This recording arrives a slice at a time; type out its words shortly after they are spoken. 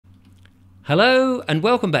Hello and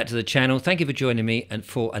welcome back to the channel. Thank you for joining me and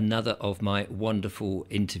for another of my wonderful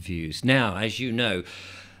interviews. Now, as you know,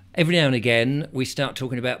 every now and again we start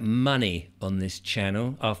talking about money on this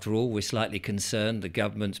channel. After all, we're slightly concerned the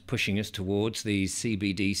government's pushing us towards these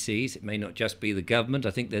CBDCs. It may not just be the government.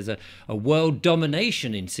 I think there's a world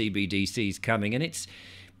domination in CBDCs coming, and it's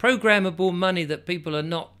programmable money that people are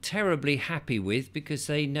not terribly happy with because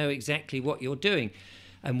they know exactly what you're doing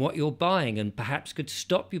and what you're buying, and perhaps could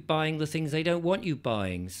stop you buying the things they don't want you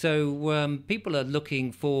buying. So people are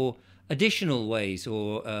looking for additional ways,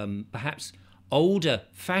 or perhaps older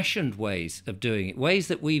fashioned ways of doing it, ways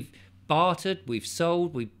that we've bartered, we've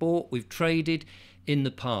sold, we've bought, we've traded in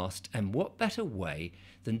the past. And what better way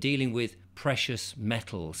than dealing with precious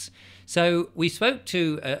metals? So we spoke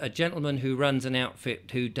to a gentleman who runs an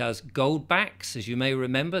outfit who does gold backs. As you may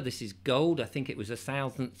remember, this is gold. I think it was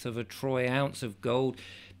 1/1000th of a troy ounce of gold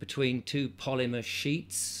between two polymer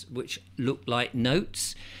sheets which look like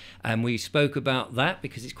notes. And we spoke about that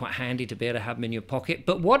because it's quite handy to be able to have them in your pocket.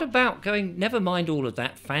 But what about going, never mind all of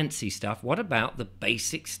that fancy stuff, what about the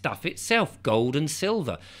basic stuff itself, gold and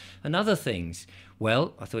silver and other things?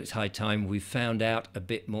 Well, I thought it's high time we found out a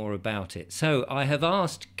bit more about it. So I have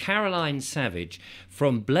asked Caroline Savage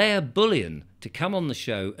from Blair Bullion to come on the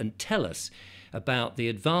show and tell us about the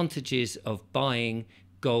advantages of buying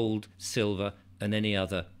gold, silver and any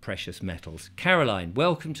other precious metals. Caroline,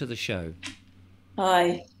 welcome to the show.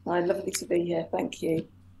 Hi, lovely to be here. Thank you.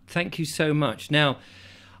 Thank you so much. Now,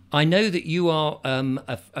 I know that you are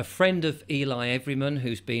a friend of Eli Everyman,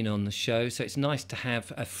 who's been on the show, so it's nice to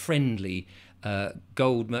have a friendly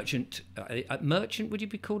gold merchant. Merchant? Would you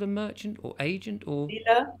be called a merchant or agent or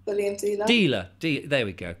Dealer, bullion dealer. dealer? There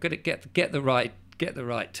we go. Got to get the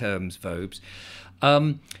right terms, Vobes.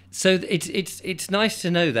 So it's nice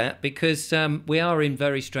to know that, because we are in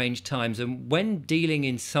very strange times, and when dealing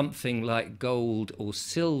in something like gold or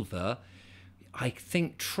silver, I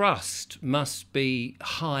think trust must be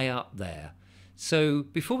high up there. So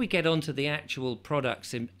before we get on to the actual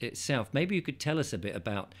products itself, maybe you could tell us a bit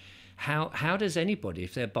about how does anybody,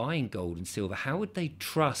 if they're buying gold and silver, how would they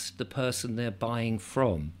trust the person they're buying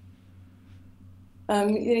from? You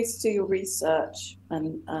need to do your research,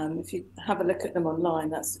 and if you have a look at them online,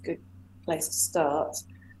 that's a good place to start.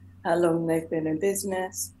 How long they've been in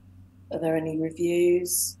business? Are there any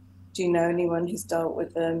reviews? Do you know anyone who's dealt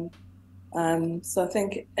with them? So I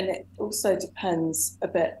think, and it also depends a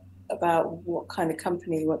bit about what kind of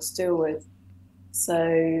company you want to deal with.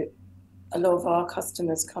 So a lot of our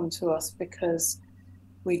customers come to us because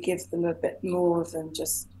we give them a bit more than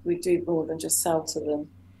just, we do more than just sell to them.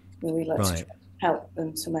 We like to Right. help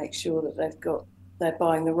them to make sure that they're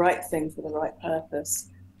buying the right thing for the right purpose.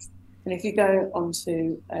 And if you go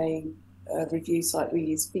onto a review site, we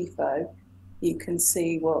use FIFO, you can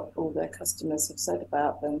see what all their customers have said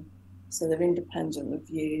about them. So they're independent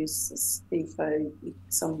reviews. It's FIFO.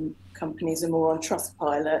 Some companies are more on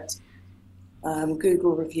Trustpilot,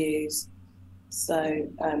 Google reviews. So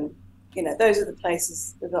those are the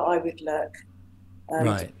places that I would look to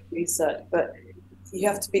Right. research. But you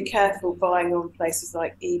have to be careful buying on places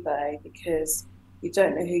like eBay, because you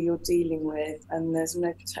don't know who you're dealing with, and there's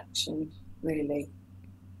no protection really.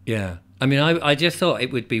 Yeah. I mean, I just thought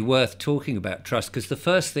it would be worth talking about trust, because the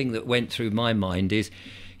first thing that went through my mind is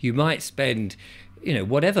you might spend,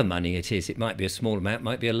 whatever money it is. It might be a small amount,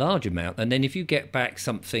 might be a large amount. And then if you get back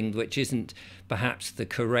something which isn't perhaps the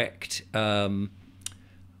correct, I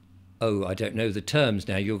don't know the terms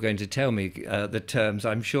now. You're going to tell me the terms,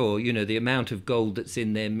 I'm sure. The amount of gold that's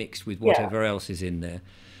in there mixed with Yeah. whatever else is in there.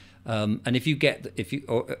 And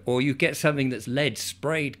or you get something that's lead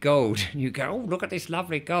sprayed gold, and you go, oh, look at this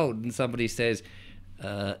lovely gold, and somebody says,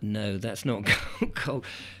 no, that's not gold.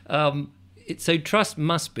 So trust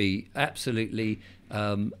must be absolutely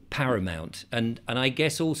paramount, and I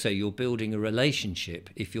guess also you're building a relationship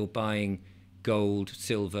if you're buying gold,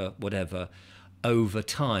 silver, whatever, over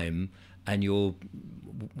time, and you're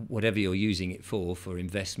whatever you're using it for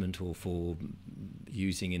investment or for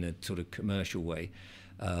using in a sort of commercial way,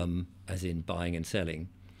 as in buying and selling,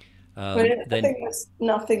 But I then think there's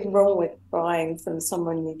nothing wrong with buying from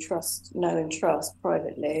someone you trust, know and trust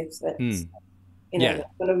privately. If that's, yeah,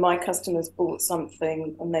 one of my customers bought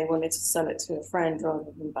something and they wanted to sell it to a friend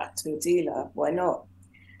rather than back to a dealer, why not?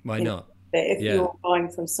 why You know, not? but if Yeah, you're buying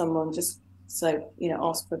from someone, just so,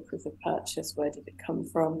 ask for proof of purchase. Where did it come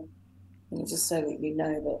from? Just so that you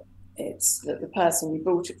know that it's that the person you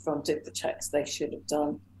bought it from did the checks they should have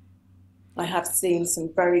done. I have seen some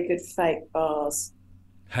very good fake bars.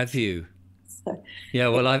 have you? So, Yeah,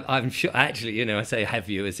 well, I'm sure. Actually, I say have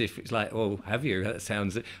you as if it's like, oh, have you? That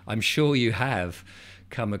sounds. I'm sure you have,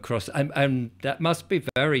 come across, and that must be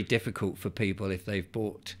very difficult for people if they've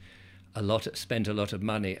spent a lot of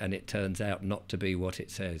money, and it turns out not to be what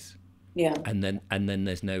it says. Yeah. And then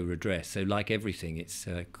there's no redress. So like everything, it's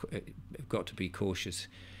got to be cautious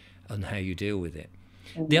on how you deal with it.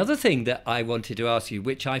 The other thing that I wanted to ask you,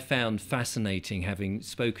 which I found fascinating, having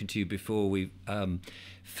spoken to you before we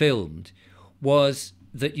filmed, was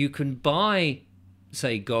that you can buy,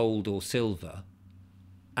 say, gold or silver,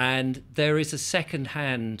 and there is a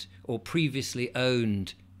second-hand or previously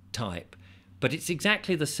owned type, but it's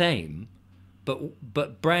exactly the same.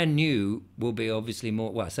 But brand new will be obviously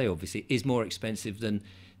more. Well, I say obviously is more expensive than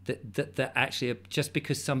that. Actually, just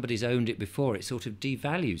because somebody's owned it before, it sort of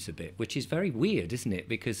devalues a bit, which is very weird, isn't it?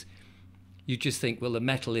 Because you just think, well, the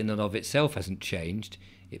metal in and of itself hasn't changed.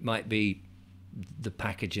 It might be the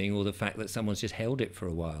packaging or the fact that someone's just held it for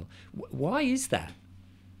a while. Why is that?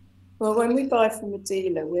 Well, when we buy from a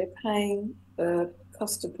dealer, we're paying the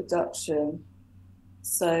cost of production.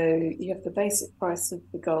 So you have the basic price of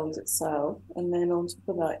the gold itself, and then on top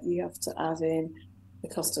of that, you have to add in the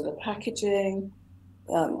cost of the packaging.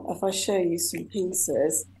 If I show you some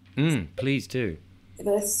pieces, please do.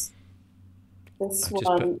 This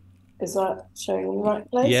one, is that showing in the right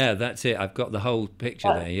place? Yeah, that's it. I've got the whole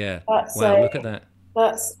picture there. Yeah. Wow, look at that.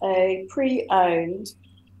 That's a pre-owned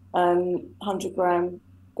 100-gram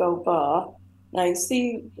gold bar. Now you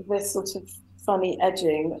see this sort of funny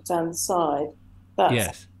edging down the side.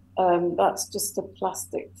 Yes. That's just a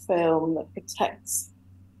plastic film that protects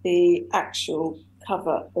the actual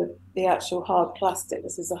cover, the actual hard plastic.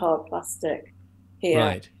 This is a hard plastic here,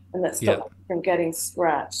 right, and that stops it from getting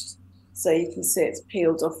scratched. So you can see it's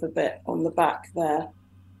peeled off a bit on the back there.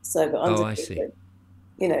 So that I see.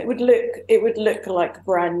 You know, it would look like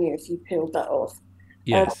brand new if you peeled that off.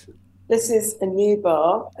 Yes. This is a new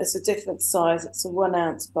bar. It's a different size. It's a 1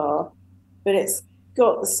 ounce bar, but it's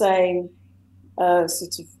got the same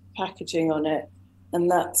sort of packaging on it, and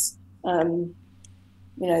that's you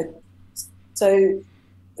know, so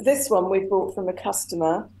this one we bought from a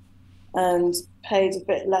customer and paid a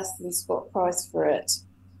bit less than spot price for it,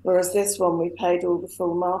 whereas this one we paid all the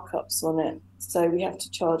full markups on it, so we have to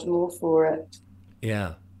charge more for it.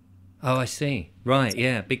 Yeah. Oh, I see. Right.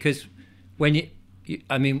 Yeah, because when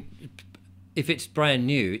I mean, if it's brand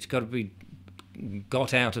new, it's got to be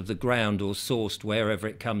got out of the ground or sourced wherever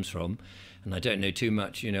it comes from. And I don't know too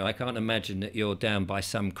much, you know. I can't imagine that you're down by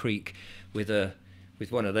some creek with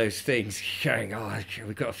one of those things going, oh,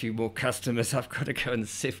 we've got a few more customers, I've got to go and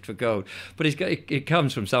sift for gold. But it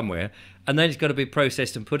comes from somewhere, and then it's got to be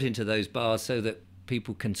processed and put into those bars so that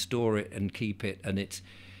people can store it and keep it, and it's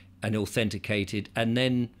authenticated, and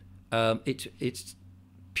then it's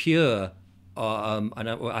pure.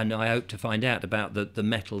 And I hope to find out about the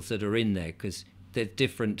metals that are in there, because they're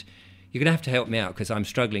different. You're going to have to help me out, because I'm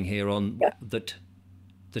struggling here on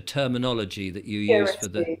the terminology that you use for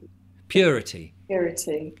the purity.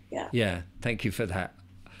 Purity, yeah. Yeah, thank you for that.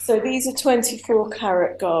 So these are 24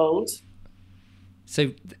 karat gold.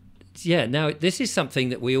 So, yeah, now this is something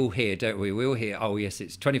that we all hear, don't we? We all hear, oh yes,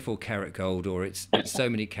 it's 24 karat gold, or it's so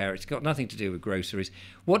many carats. It's got nothing to do with groceries.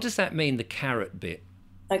 What does that mean, the carat bit?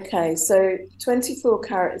 Okay, so 24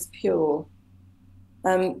 karat is pure.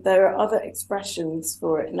 There are other expressions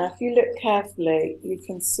for it. Now, if you look carefully, you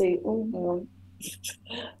can see. Oh,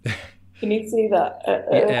 can you see that?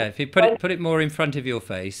 Yeah, if you put it more in front of your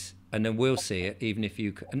face, and then we'll see it. Even if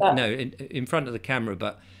you no, in front of the camera,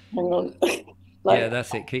 but hang on. Yeah,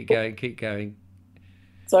 that's it. Keep going. Keep going.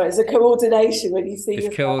 Sorry, it's a coordination when you see.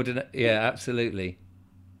 It's coordinate. Yeah, absolutely.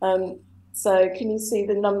 So can you see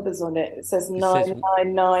the numbers on it? It says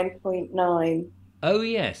 999.9. Oh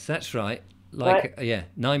yes, that's right. Like right? Yeah,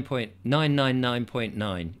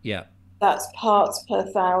 9.999.9. Yeah. That's parts per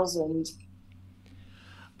thousand.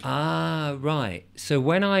 Ah, right. So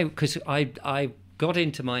because I got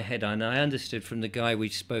into my head, and I understood from the guy we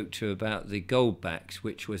spoke to about the gold backs,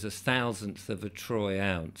 which was 1,000th of a troy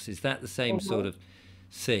ounce. Is that the same sort of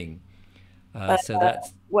thing? So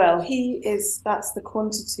that's that's the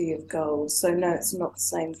quantity of gold. So no, it's not the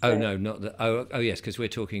same thing. Oh no, not the. Oh yes, because we're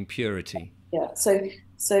talking purity. Yeah. So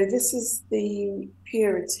this is the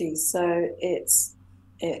purity. So it's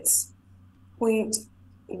 0.1%.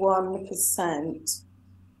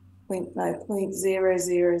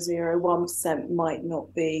 0.0001% might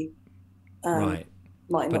not be. Right.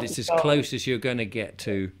 But it's as close as you're going to get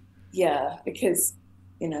to. Yeah, because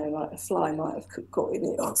like a fly might have got in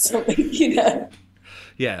it or something,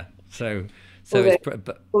 Yeah. So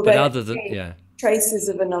but other than traces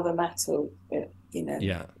of another metal,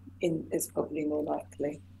 Yeah. Is probably more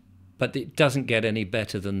likely. But it doesn't get any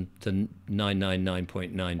better than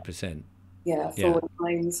 999.9%. Yeah, Yeah. 4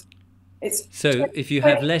 nines. It's So if you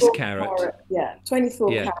have less 24 carat, carat. Yeah,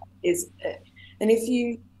 24 yeah, carat is it. And if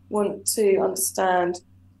you want to understand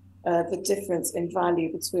the difference in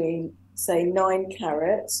value between, say, 9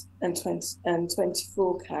 carat and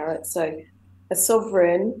 24 carat, so a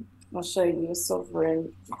sovereign, I'll show you a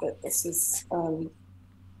sovereign, but this is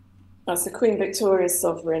that's the Queen Victoria's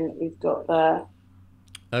sovereign we've got there.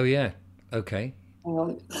 oh yeah, okay. Hang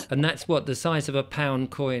on. And that's what the size of a pound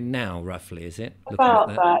coin now, roughly, is it? Looking at About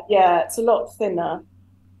that. that, yeah, it's a lot thinner,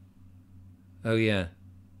 Oh yeah,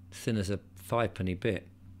 thin as a five-penny bit.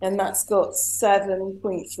 and that's got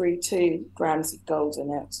 7.32 grams of gold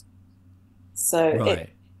in it. So it's Right,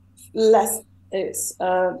 less, it's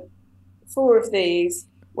 4 of these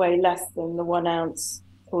weigh less than the 1 ounce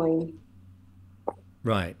coin.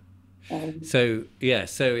 right. Um, So yeah,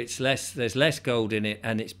 so it's less. There's less gold in it,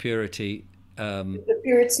 and its purity, the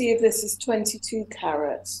purity of this is 22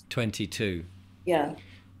 carat. 22. Yeah,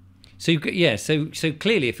 So yeah, so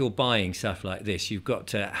clearly, if you're buying stuff like this, you've got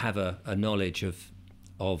to have a knowledge of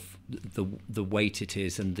the weight it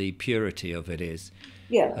is and the purity of it is,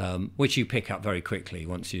 yeah, which you pick up very quickly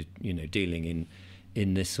once you know dealing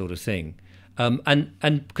in this sort of thing.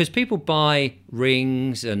 And because people buy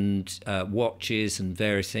rings and watches and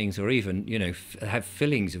various things, or even have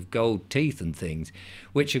fillings of gold teeth and things,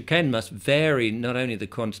 which again must vary not only the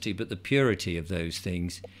quantity but the purity of those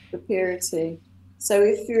things. the purity. So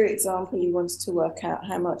if, for example, you wanted to work out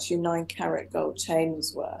how much your 9 carat gold chain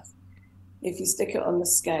was worth, if you stick it on the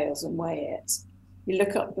scales and weigh it, you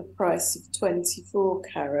look up the price of 24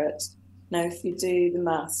 carat. Now, if you do the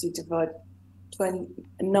maths, you divide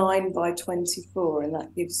 9 by 24, and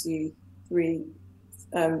that gives you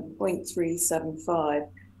 0.375.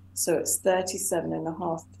 So it's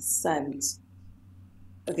 37.5%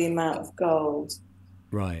 of the amount of gold.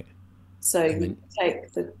 Right. So you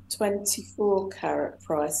take the 24 carat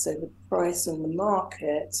price, so the price on the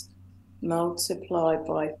market, multiply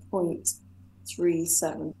by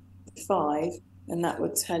 0.375, and that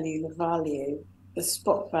would tell you the value, the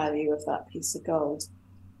spot value of that piece of gold.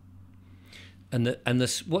 And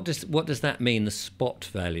what does that mean? The spot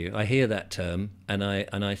value. I hear that term, and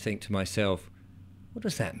I think to myself, what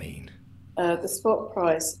does that mean? The spot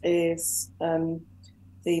price is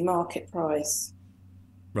the market price.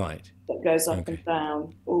 Right. That goes up and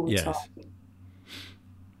down all the time.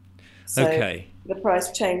 So okay. The price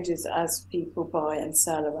changes as people buy and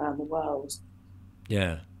sell around the world.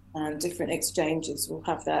 Yeah. And different exchanges will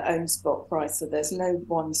have their own spot price, so there's no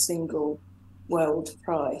one single world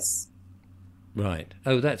price. Right.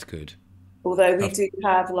 Oh, that's good. Although we do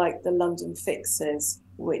have like the London fixes,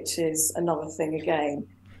 which is another thing again,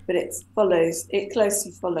 but it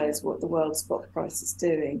closely follows what the world spot price is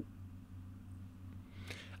doing.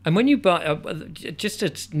 And when you buy,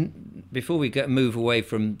 before we move away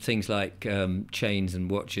from things like chains and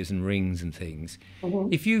watches and rings and things,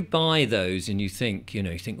 if you buy those and you think,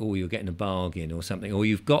 oh, you're getting a bargain or something, or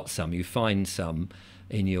you've got some, you find some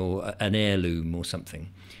in an heirloom or something,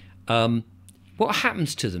 what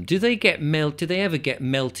happens to them? Do they ever get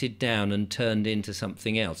melted down and turned into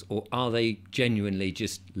something else, or are they genuinely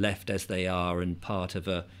just left as they are and part of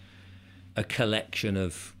a collection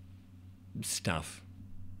of stuff?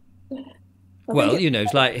 Well,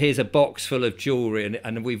 it's like, here's a box full of jewellery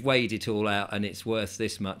and we've weighed it all out and it's worth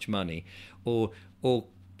this much money. Or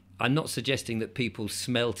I'm not suggesting that people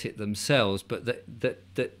smelt it themselves, but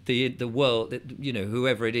that the world,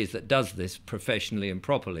 whoever it is that does this professionally and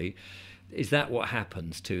properly, is that what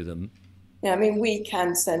happens to them? Yeah, I mean, we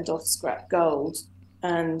can send off scrap gold,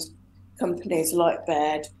 and companies like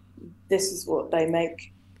Baird, this is what they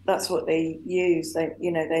make. That's what they use.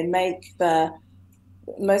 They make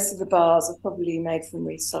most of the bars are probably made from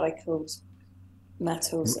recycled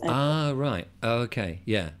metals. Right. Oh, okay.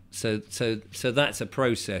 Yeah. So that's a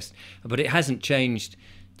process, but it hasn't changed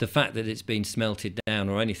the fact that it's been smelted down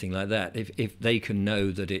or anything like that. If they can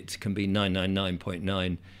know that it can be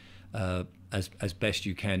 999.9 as best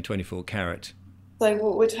you can, 24 carat. So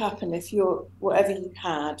what would happen if whatever you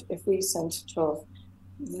had, if we sent it off,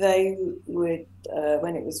 they would,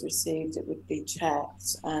 when it was received, it would be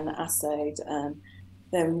checked and assayed, and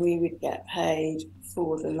then we would get paid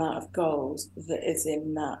for the amount of gold that is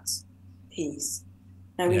in that piece.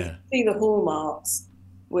 And we see the hallmarks,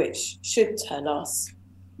 which should tell us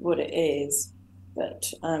what it is,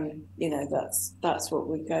 but that's what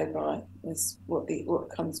we go by, is what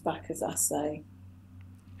comes back as assay.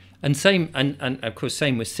 And of course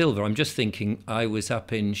same with silver. I'm just thinking, I was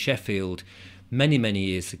up in Sheffield many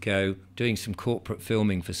years ago doing some corporate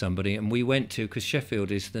filming for somebody, and we went to, because Sheffield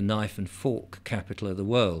is the knife and fork capital of the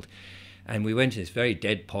world, and we went to this very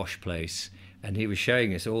dead posh place, and he was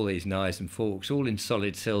showing us all these knives and forks, all in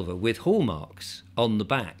solid silver with hallmarks on the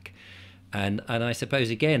back. And I suppose,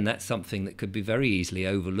 again, that's something that could be very easily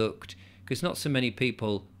overlooked, because not so many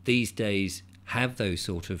people these days have those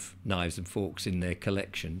sort of knives and forks in their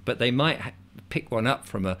collection. But they might pick one up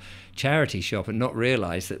from a charity shop and not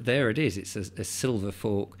realise that there it is. It's a silver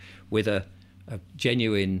fork with a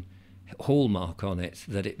genuine hallmark on it,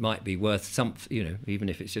 that it might be worth something, you know, even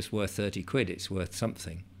if it's just worth 30 quid, it's worth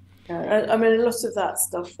something. I mean, a lot of that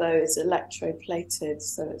stuff, though, is electroplated,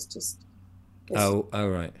 so it's just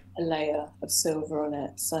Right. a layer of silver on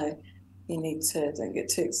it. So you need to don't get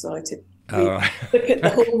too excited. Right. Look at the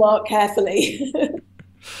hallmark carefully.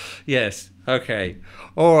 Yes. Okay.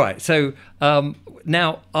 All right. So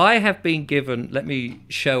now I have been given. Let me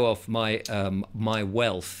show off my my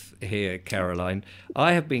wealth here, Caroline.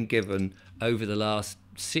 I have been given over the last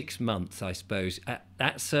 6 months, I suppose,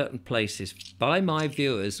 at certain places by my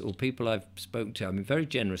viewers or people I've spoken to. I mean, very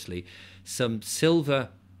generously, some silver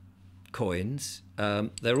coins.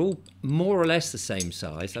 They're all more or less the same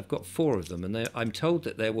size. I've got 4 of them, and I'm told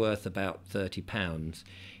that they're worth about £30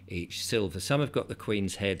 each, silver. Some have got the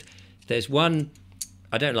Queen's head. There's one,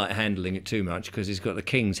 I don't like handling it too much because it's got the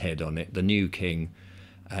King's head on it, the new King,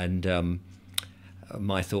 and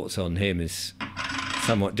my thoughts on him is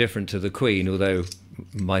somewhat different to the Queen, although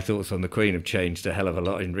my thoughts on the Queen have changed a hell of a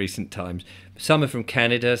lot in recent times. Some are from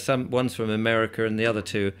Canada, one's from America, and the other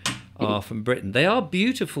 2 are from Britain. They are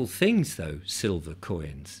beautiful things, though, silver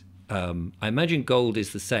coins. I imagine gold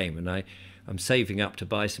is the same, and I'm saving up to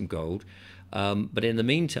buy some gold. But in the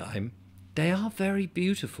meantime, they are very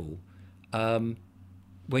beautiful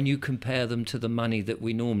when you compare them to the money that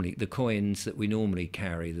the coins that we normally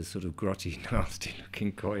carry, the sort of grotty,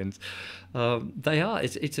 nasty-looking coins.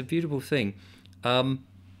 It's a beautiful thing.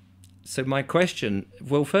 So my question,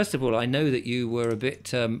 well, first of all, I know that you were a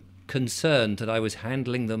bit concerned that I was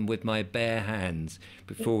handling them with my bare hands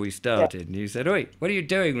before we started. And you said, "Oi, what are you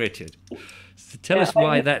doing, Richard?" So tell us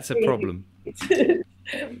why that's a problem.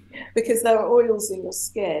 Because there are oils in your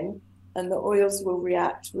skin, and the oils will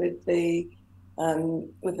react with the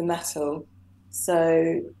metal.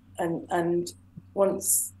 So and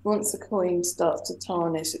once a coin starts to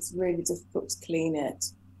tarnish, it's really difficult to clean it.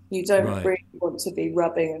 You don't really want to be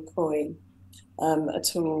rubbing a coin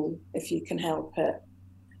at all if you can help it.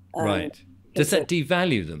 Right. Does that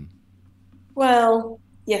devalue them? Well,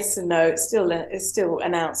 yes and no. It's still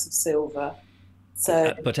an ounce of silver.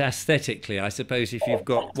 So, but aesthetically, I suppose if you've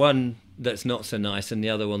got one that's not so nice and the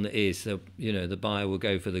other one that is, so, you know, the buyer will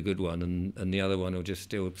go for the good one, and the other one will just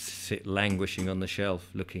still sit languishing on the shelf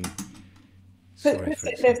looking. Put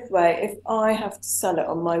it this way, if I have to sell it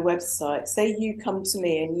on my website, say you come to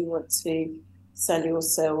me and you want to sell your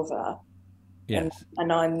silver, yes,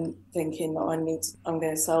 and I'm thinking that I'm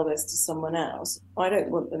going to sell this to someone else, I don't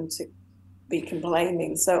want them to be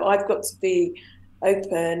complaining. So I've got to be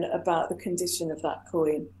open about the condition of that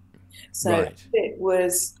coin. So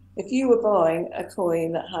if you were buying a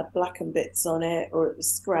coin that had blackened bits on it or it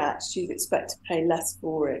was scratched, you'd expect to pay less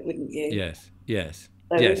for it, wouldn't you? Yes.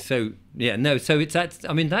 So it's that.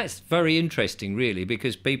 I mean, that's very interesting, really,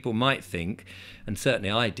 because people might think, and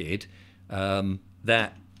certainly I did,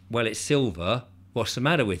 that, well, it's silver. What's the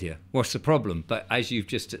matter with you? What's the problem? But as you've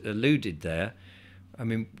just alluded there, I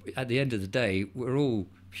mean, at the end of the day, we're all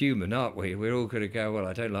human, aren't we? We're all going to go, well,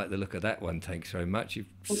 I don't like the look of that one. Thanks very much. You've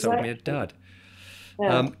sold me a dud.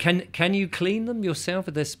 Yeah. Can you clean them yourself?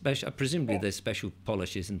 Are there special? Presumably, there's special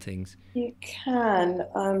polishes and things. You can.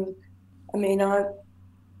 I mean, I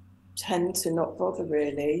tend to not bother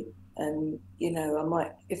really, and you know, I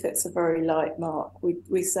might, if it's a very light mark,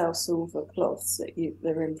 we sell silver cloths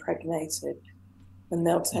they're impregnated, and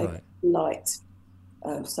they'll take light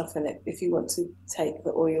stuff in it. If you want to take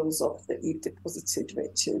the oils off that you've deposited,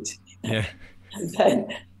 Richard, and then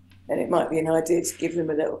it might be an idea to give them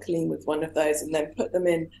a little clean with one of those, and then put them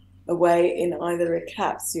away in either a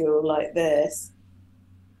capsule like this.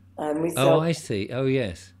 We sell. Oh, I see. Oh,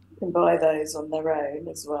 yes. Can buy those on their own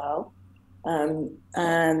as well, and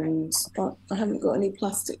I haven't got any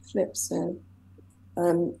plastic flips in,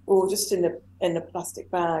 or just in a plastic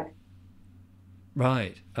bag.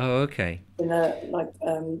 Right. Oh, okay. We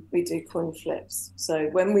do coin flips, so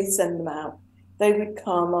when we send them out, they would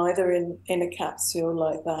come either in a capsule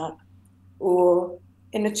like that, or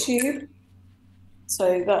in a tube.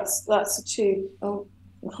 So that's a tube.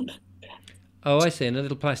 Oh, I see, in a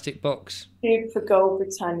little plastic box. Tube for gold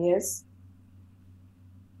Britannias.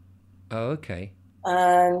 Oh, okay.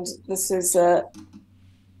 And this is a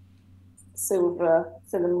silver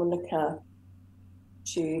Philharmonica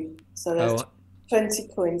tube. So there's 20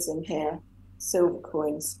 coins in here, silver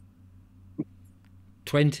coins.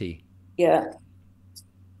 20. Yeah. Yeah.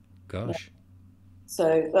 Gosh.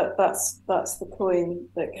 So that's the coin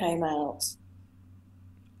that came out.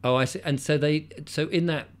 Oh, I see. And so in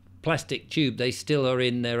that plastic tube, they still are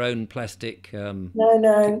in their own plastic. No,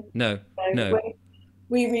 no, No, no. no.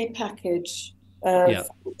 We repackage Yeah.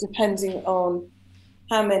 depending on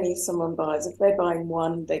how many someone buys. If they're buying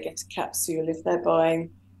one, they get a capsule. If they're buying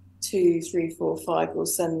 2, 3, 4, 5, we'll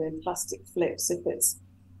send them in plastic flips. If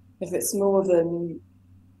it's more than,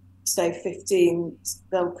 say, 15,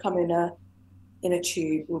 they'll come in a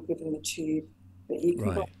tube. We'll give them a tube, but you can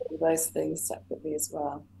buy Right. all those things separately as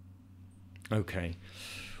well. Okay.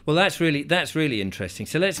 Well, that's really interesting.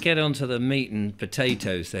 So let's get on to the meat and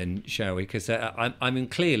potatoes then, shall we? Because I mean,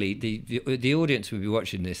 clearly the audience will be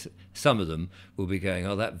watching this. Some of them will be going,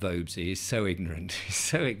 "Oh, that Vobesy is so ignorant, he's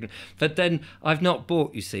so ignorant." But then I've not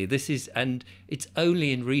bought. You see, and it's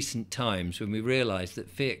only in recent times when we realise that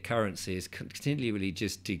fiat currency is continually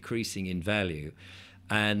just decreasing in value,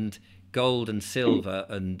 and gold and silver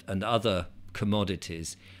and other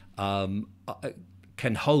commodities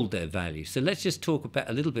can hold their value. So let's just talk about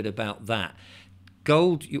a little bit about that.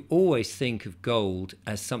 Gold, you always think of gold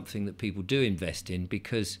as something that people do invest in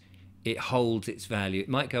because it holds its value. It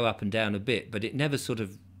might go up and down a bit, but it never sort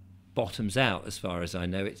of bottoms out, as far as I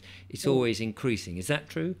know. It's always increasing. Is that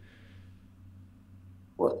true?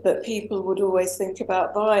 That people would always think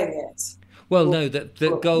about buying it. Well, no, that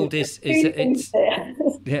gold is it's yeah.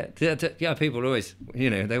 People always,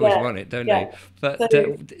 they always want it, don't they? But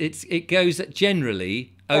So, it goes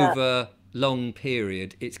generally yeah, over long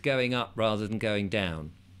period. It's going up rather than going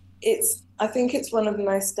down. I think it's one of the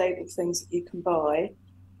most stable things that you can buy.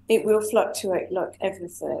 It will fluctuate like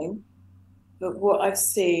everything, but what I've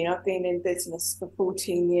been in business for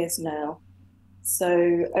 14 years now. So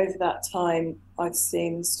over that time, I've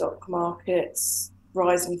seen stock markets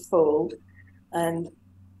rise and fall, and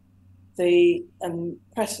the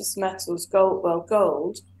precious metals,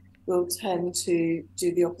 gold will tend to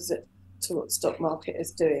do the opposite to what the stock market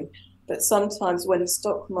is doing. But sometimes when the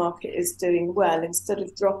stock market is doing well, instead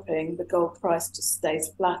of dropping, the gold price just stays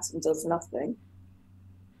flat and does nothing.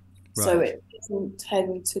 So Right. it doesn't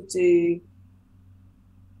tend to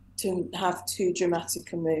have too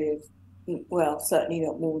dramatic a move. Well, certainly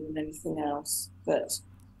not more than anything else. But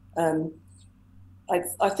um,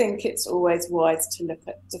 I think it's always wise to look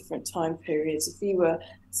at different time periods. If you were,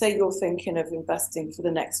 say, you're thinking of investing for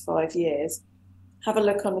the next 5 years, have a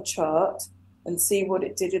look on the chart and see what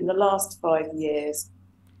it did in the last 5 years,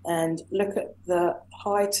 and look at the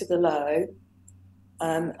high to the low,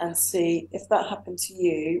 and see if that happened to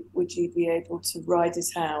you, would you be able to ride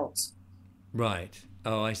it out? Right.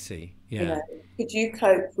 Oh, I see. You Yeah. know, could you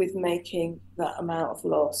cope with making that amount of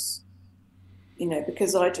loss?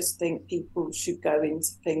 Because I just think people should go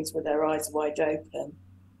into things with their eyes wide open.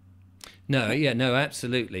 No, yeah, no,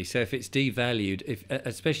 absolutely. So if it's devalued,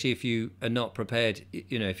 especially if you are not prepared,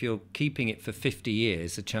 if you're keeping it for 50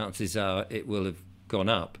 years, the chances are it will have gone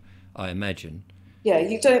up, I imagine. Yeah,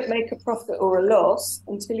 you don't make a profit or a loss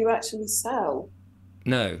until you actually sell.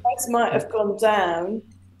 No. Price might have gone down.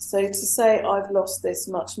 So to say I've lost this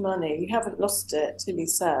much money, you haven't lost it till you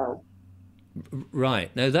sell.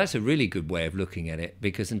 Right. No, that's a really good way of looking at it,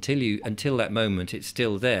 because until that moment it's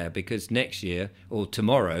still there, because next year or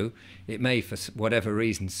tomorrow it may, for whatever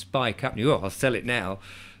reason, spike up and I'll sell it now,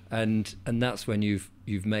 and that's when you've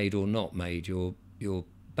made or not made your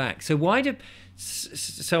back. So I'm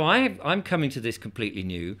coming to this completely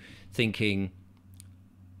new, thinking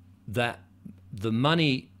that the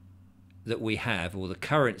money that we have, or the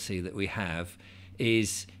currency that we have,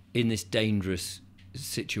 is in this dangerous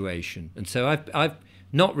situation. And so I've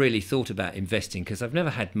not really thought about investing because I've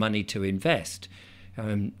never had money to invest,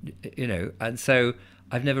 and so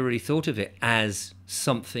I've never really thought of it as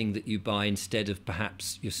something that you buy instead of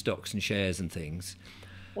perhaps your stocks and shares and things.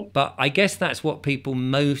 But I guess that's what people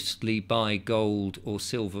mostly buy gold or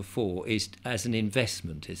silver for, is as an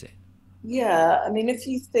investment, is it? Yeah, I mean, if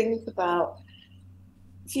you think about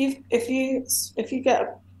if you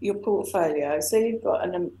get your portfolio, say you've got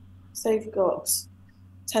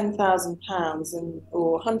 £10,000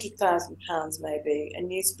 or £100,000 maybe, and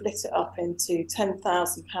you split it up into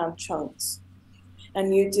 £10,000 chunks,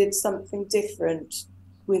 and you did something different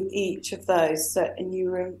with each of those. So, and you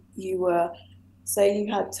were, say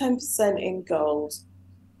you had 10% in gold,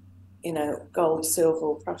 gold, silver,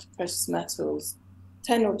 or precious metals,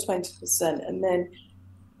 10 or 20%, and then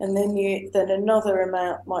another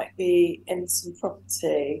amount might be in some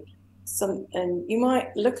property. And you might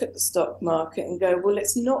look at the stock market and go, well,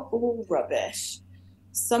 it's not all rubbish.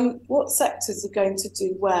 what sectors are going to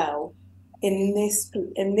do well in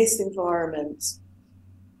this environment.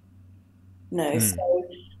 No,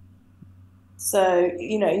 so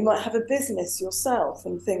you know, you might have a business yourself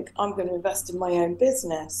and think, I'm going to invest in my own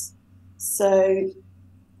business. So,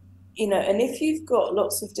 you know, and if you've got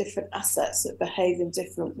lots of different assets that behave in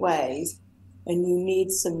different ways and you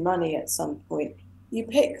need some money at some point, you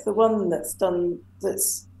pick the one that's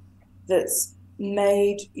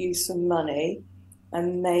made you some money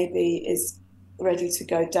and maybe is ready to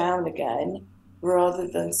go down again, rather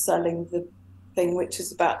than selling the thing which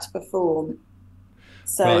is about to perform.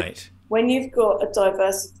 So Right. when you've got a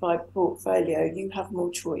diversified portfolio, you have more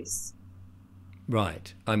choice.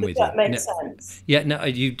 Right, I'm Does with that you. make No, sense? yeah, no,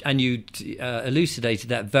 you elucidated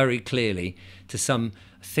that very clearly to some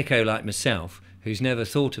thicko like myself who's never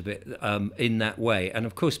thought of it in that way. And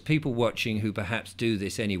of course, people watching who perhaps do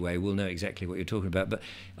this anyway will know exactly what you're talking about. But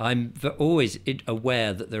I'm always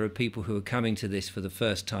aware that there are people who are coming to this for the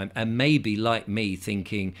first time and maybe like me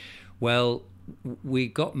thinking, well, we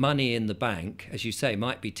got money in the bank, as you say,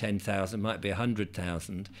 might be 10,000, might be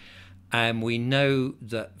 100,000. And we know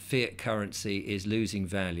that fiat currency is losing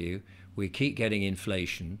value. We keep getting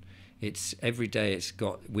inflation. It's every day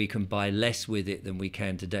we can buy less with it than we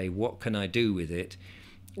can today. What can I do with it?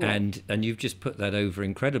 Yeah. And you've just put that over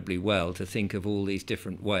incredibly well, to think of all these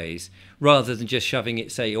different ways rather than just shoving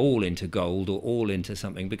it, say, all into gold or all into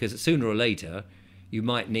something, because sooner or later you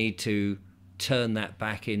might need to turn that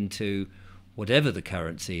back into whatever the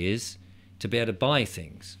currency is to be able to buy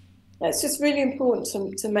things. It's just really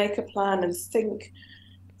important to make a plan and think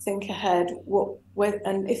ahead.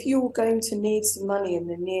 And if you're going to need some money in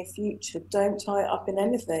the near future, don't tie it up in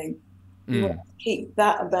anything. You want to keep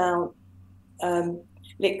that amount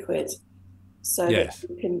liquid, so Yes.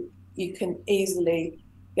 that you can easily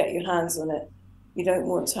get your hands on it. You don't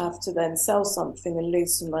want to have to then sell something and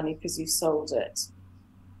lose some money because you sold it.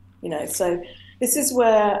 You know, so this is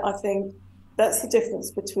where I think that's the difference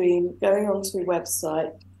between going onto a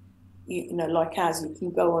website, you know, like ours. You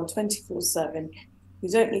can go on 24/7. You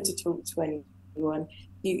don't need to talk to anyone.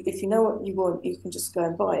 If you know what you want, you can just go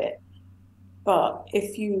and buy it. But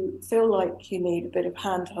if you feel like you need a bit of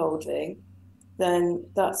hand holding, then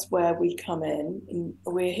that's where we come in. And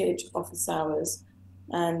we're here to office hours,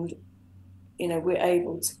 and you know, we're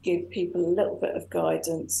able to give people a little bit of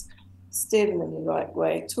guidance, steer them in the right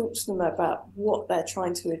way, talk to them about what they're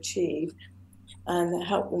trying to achieve, and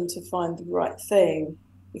help them to find the right thing.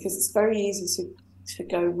 Because it's very easy to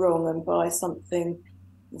go wrong and buy something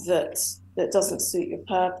that doesn't suit your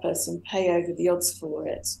purpose and pay over the odds for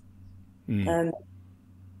it. And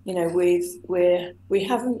you know, we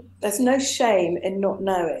haven't. There's no shame in not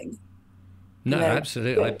knowing. No, You know,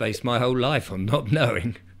 absolutely. I based my whole life on not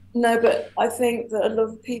knowing. no, but I think that a lot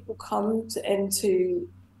of people come and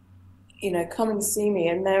see me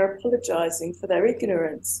and they're apologizing for their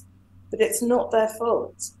ignorance, but it's not their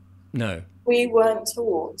fault. No. We weren't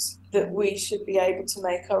taught that we should be able to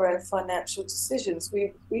make our own financial decisions.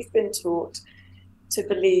 We've been taught to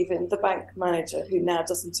believe in the bank manager, who now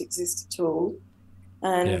doesn't exist at all,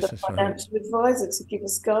 and Yes, the that's right. financial advisor to give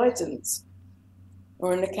us guidance,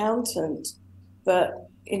 or an accountant. But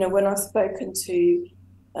you know, when I've spoken to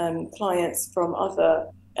clients from other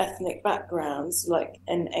ethnic backgrounds, like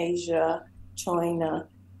in Asia, China,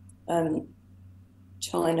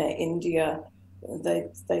 India, they're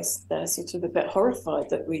sort of a bit horrified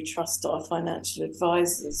that we trust our financial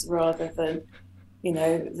advisors rather than, you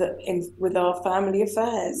know, with our family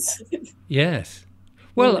affairs. Yes.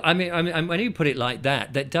 Well, I mean, when you put it like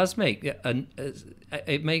that, that does make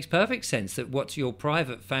it makes perfect sense that what's your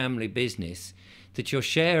private family business that you're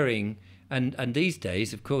sharing, and these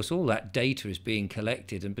days, of course, all that data is being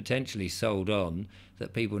collected and potentially sold on,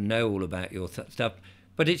 that people know all about your stuff,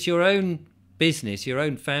 but it's your own business, your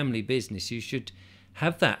own family business. You should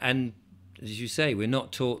have that. And as you say, we're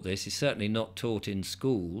not taught this. It's certainly not taught in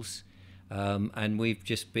schools. And we've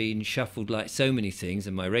just been shuffled like so many things,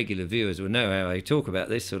 and my regular viewers will know how I talk about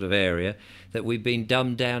this sort of area, that we've been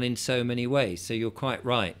dumbed down in so many ways. So you're quite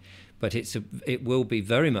right, but it will be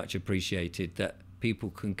very much appreciated that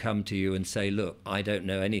people can come to you and say, look, I don't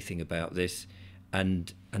know anything about this,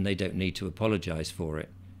 and they don't need to apologise for it.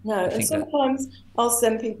 No, and sometimes I'll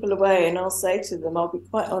send people away and I'll say to them, I'll be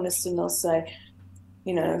quite honest, and I'll say,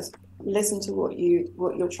 you know, listen to what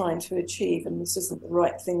you're trying to achieve, and this isn't the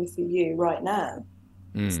right thing for you right now.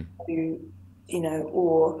 So, you know,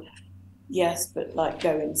 or yes, but like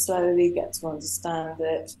go in slowly, get to understand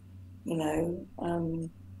it, you know.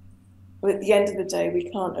 But at the end of the day, we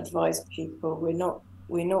can't advise people.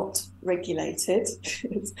 We're not regulated.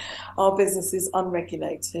 Our business is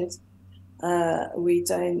unregulated. We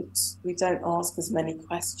don't ask as many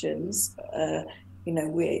questions.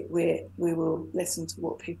 We will listen to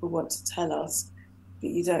what people want to tell us,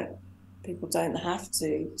 but people don't have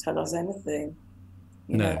to tell us anything.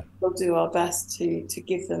 No. We'll do our best to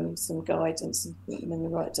give them some guidance and point them in the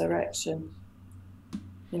right direction.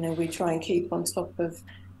 We try and keep on top of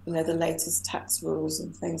the latest tax rules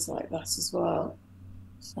and things like that as well.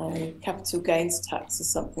 So capital gains tax is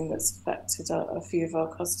something that's affected a few of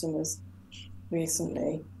our customers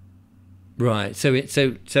recently. Right. So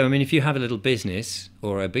I mean, if you have a little business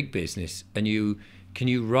or a big business, and can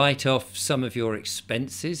you write off some of your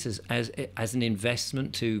expenses as an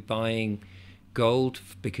investment to buying gold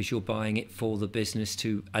because you're buying it for the business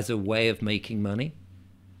as a way of making money?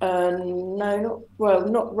 No,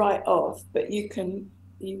 not right off, but you can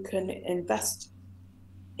invest.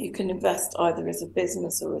 You can invest either as a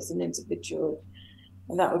business or as an individual,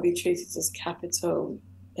 and that would be treated as capital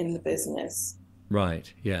in the business.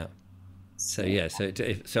 Right. Yeah. So yeah.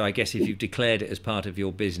 So I guess if you've declared it as part of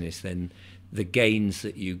your business, then the gains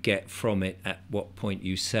that you get from it at what point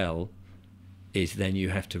you sell is then you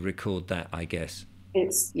have to record that, I guess.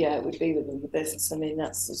 It would be within the business. I mean,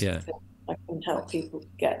 that's the sort of thing I can help people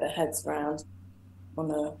get their heads around on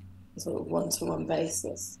a sort of one-to-one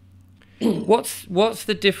basis. What's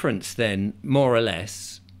the difference then, more or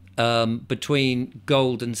less, between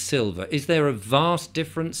gold and silver? Is there a vast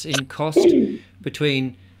difference in cost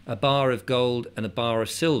between a bar of gold and a bar of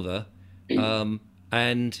silver?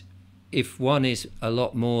 And if one is a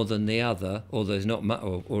lot more than the other, or there's not much,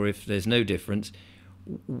 or if there's no difference,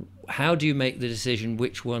 how do you make the decision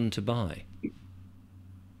which one to buy?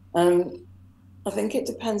 I think it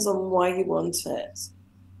depends on why you want it.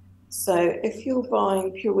 So if you're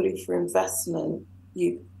buying purely for investment,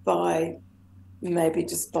 you maybe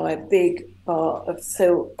just buy a big bar of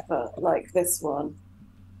silver like this one.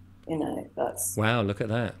 That's wow. Look at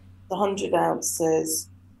that. 100 ounces.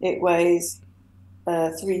 It weighs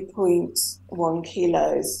 3.1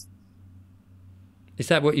 kilos. Is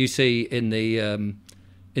that what you see in the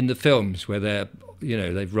films where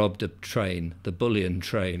they've robbed a train, the bullion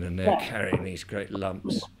train, and they're carrying these great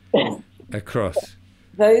lumps across?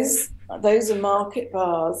 Those are market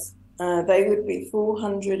bars. They would be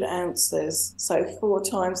 400 ounces, so 4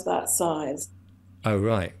 times that size. Oh,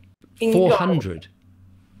 right. 400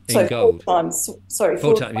 in gold. 4 times, sorry.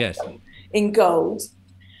 4 times, yes. In gold.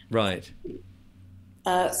 Right.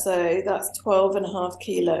 So that's 12.5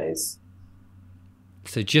 kilos.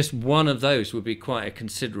 So just one of those would be quite a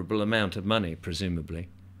considerable amount of money, presumably.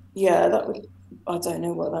 Yeah, I don't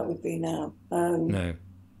know what that would be now. No.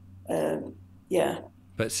 Yeah.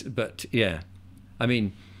 But yeah, I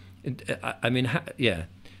mean, yeah.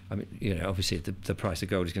 I mean, obviously the price of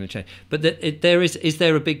gold is going to change. But is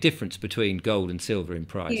there a big difference between gold and silver in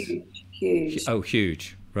price? Huge. Oh,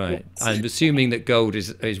 huge. Right. Yes. I'm assuming that gold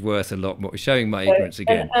is worth a lot more. Showing my ignorance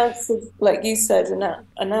again. An ounce of, like you said,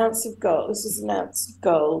 an ounce of gold. This is an ounce of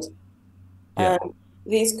gold. Yeah.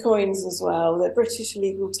 These coins as well, they're British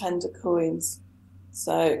legal tender coins.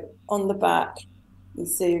 So on the back, you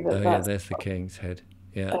see that. Oh, yeah, there's the king's head.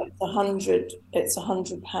 Yeah. It's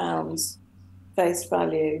 £100 face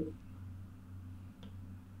value.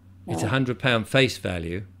 It's £100 face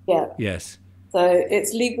value. Yeah. Yes. So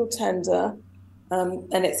it's legal tender,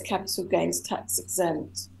 and it's capital gains tax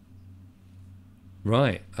exempt.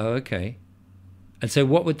 Right. Oh, okay. And so,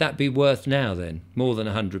 what would that be worth now then? More than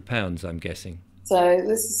 £100, I'm guessing. So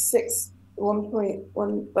this is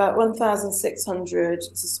about 1,600.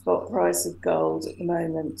 It's a spot price of gold at the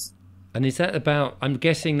moment. And is that about? I'm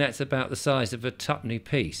guessing that's about the size of a tuppenny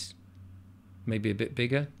piece, maybe a bit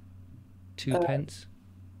bigger, 2 pence,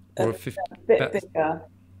 or a bit bigger.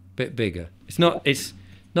 Bit bigger. It's not as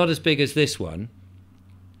big as this one.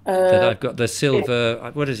 That I've got the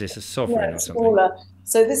silver. What is this? A sovereign or something? Smaller.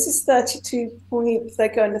 So this is 32 point. They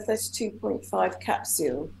go in a 32.5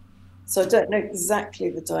 capsule. So I don't know exactly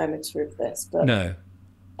the diameter of this, but no.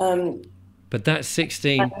 But that's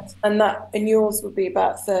 16. And yours would be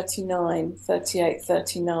about 38,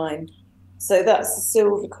 39. So that's the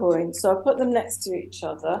silver coin. So I put them next to each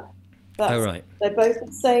other. Right. They're both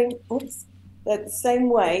the same. They're the same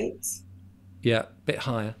weight. Yeah, bit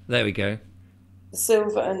higher. There we go. The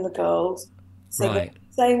silver and the gold. So right. They're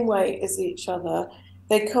the same weight as each other.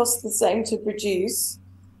 They cost the same to produce,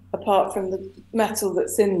 apart from the metal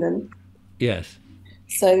that's in them. Yes.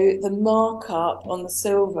 So the markup on the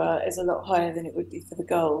silver is a lot higher than it would be for the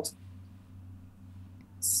gold.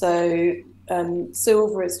 So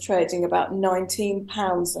silver is trading about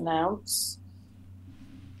 £19 an ounce,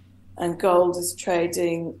 and gold is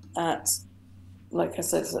trading at like I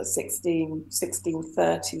said, it's like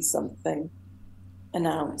 1630 something an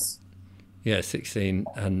ounce. Yeah, 16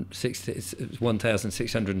 and 60, it's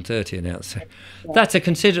 1,630 an ounce. So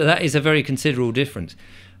that is a very considerable difference.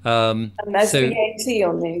 And there's VAT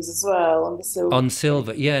on these as well, on the silver. On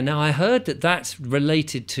silver, yeah. Now I heard that that's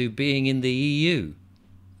related to being in the EU.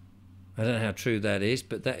 I don't know how true that is,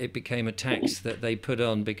 but that it became a tax that they put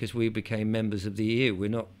on because we became members of the EU. We're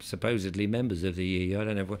not supposedly members of the EU. I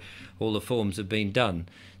don't know if all the forms have been done,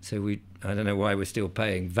 so I don't know why we're still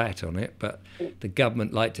paying VAT on it, but the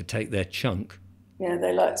government like to take their chunk. Yeah,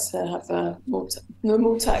 they like to have more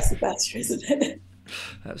tax the better, isn't it?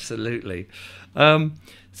 Absolutely. And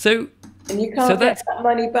you can't get that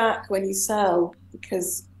money back when you sell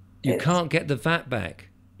because you can't get the VAT back.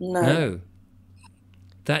 No.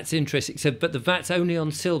 That's interesting. So, but the VAT's only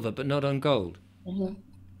on silver, but not on gold. Mm-hmm.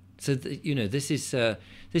 So, this is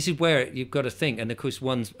where you've got to think. And of course,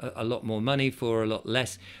 one's a lot more money for a lot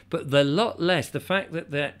less. But the lot less, the fact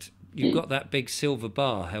that you've got that big silver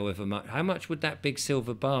bar, however much, how much would that big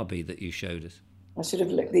silver bar be that you showed us? I should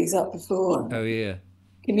have looked these up before. Oh yeah.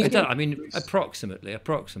 I mean, approximately. I'll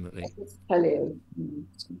tell you.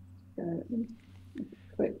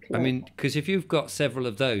 I mean, because if you've got several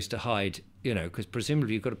of those to hide, because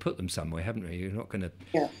presumably you've got to put them somewhere, haven't you? You're not going to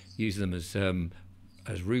use them as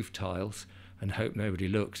roof tiles and hope nobody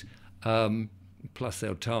looks. Plus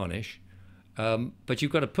they'll tarnish. But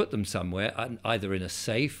you've got to put them somewhere, either in a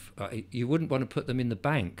safe. You wouldn't want to put them in the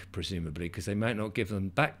bank, presumably, because they might not give them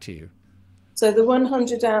back to you. So the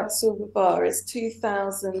 100-ounce silver bar is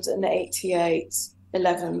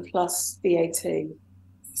 2,088.11 plus VAT.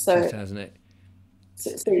 So 2008.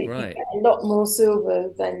 So you get a lot more silver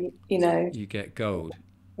than, You get gold.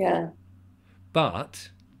 Yeah. But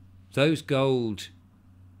those gold,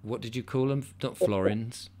 what did you call them? Not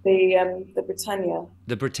florins. The Britannia.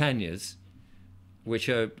 The Britannias, which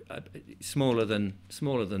are smaller than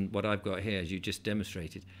what I've got here, as you just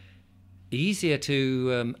demonstrated. Easier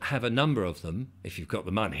to have a number of them, if you've got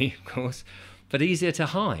the money, of course, but easier to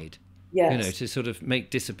hide. Yes. To sort of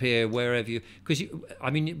make disappear wherever because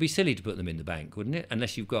it'd be silly to put them in the bank, wouldn't it?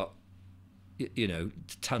 Unless you've got,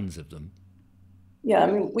 tons of them. Yeah,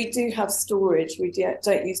 I mean, we do have storage. We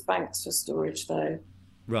don't use banks for storage, though.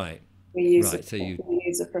 Right. We use a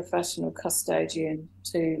professional custodian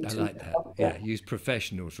to. I like that. Yeah, use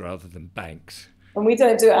professionals rather than banks. And we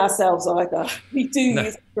don't do it ourselves either. We do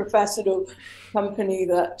use a professional company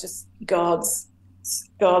that just guards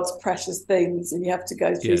precious things, and you have to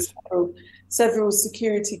go through several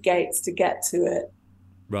security gates to get to it.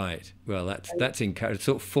 Right. Well, that's encouraged,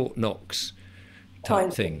 sort of Fort Knox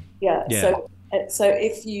type thing. Yeah. So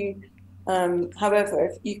if you, however,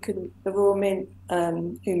 if you can, the Royal Mint,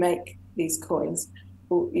 who make these coins,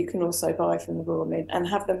 you can also buy from the Royal Mint and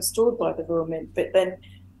have them stored by the Royal Mint, but then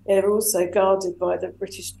they're also guarded by the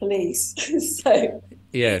British police. So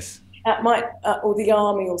yes. That might, or the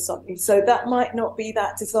army or something. So that might not be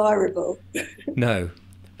that desirable. No,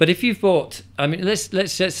 but if you've bought, I mean, let's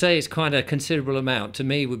just say it's quite a considerable amount. To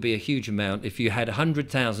me, would be a huge amount. If you had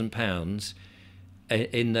 £100,000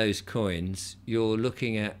 in those coins, you're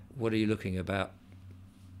looking at, what are you looking at, about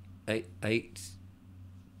eight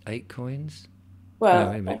coins?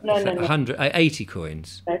 Well, no. 80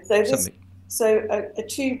 coins. So a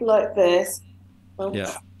tube like this. Well,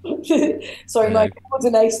 yeah. Sorry, my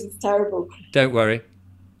coordination's terrible. Don't worry.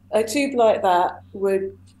 A tube like that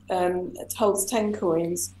would it holds 10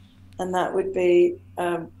 coins, and that would be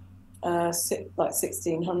like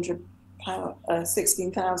 £1,600,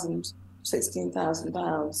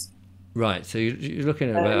 £16,000. Right. So you're looking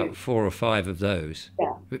at about 4 or 5 of those.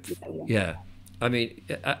 Yeah. I mean,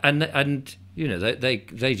 and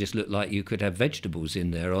they just look like you could have vegetables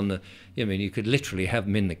in there on the. I mean, you could literally have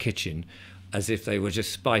them in the kitchen, as if they were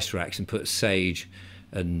just spice racks, and put sage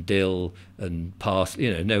and dill and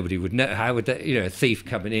parsley. Nobody would know. How would that? A thief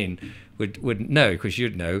coming in wouldn't know, because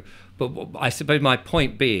you'd know. But I suppose my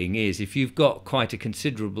point being is, if you've got quite a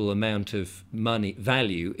considerable amount of money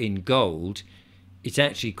value in gold, it's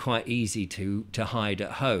actually quite easy to hide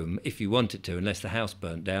at home if you wanted to, unless the house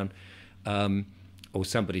burnt down or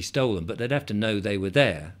somebody stole them. But they'd have to know they were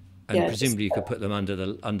there, and presumably you could put them under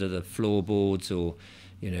the floorboards, or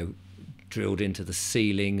drilled into the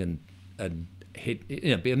ceiling and hid.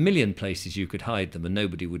 Be a million places you could hide them and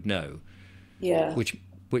nobody would know. Yeah. Which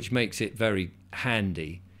makes it very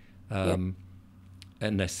handy,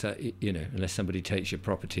 unless somebody takes your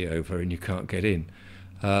property over and you can't get in,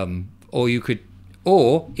 or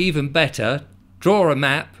even better, draw a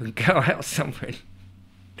map and go out somewhere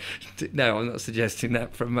No, I'm not suggesting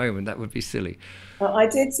that for a moment. That would be silly. I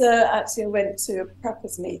did actually. I went to a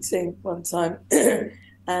preppers meeting one time,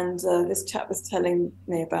 and this chap was telling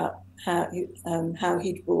me about how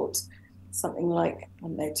he'd bought something like, I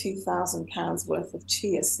don't know, £2,000 worth of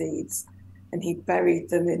chia seeds, and he buried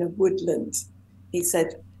them in a woodland. He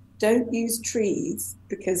said, "Don't use trees,"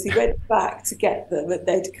 because he went back to get them and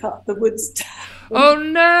they'd cut the woods down. Oh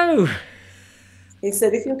no! He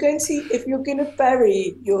said, if you're going to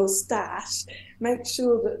bury your stash, make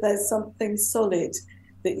sure that there's something solid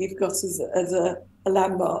that you've got as a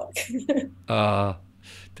landmark.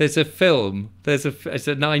 There's a film. It's a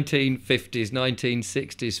 1950s,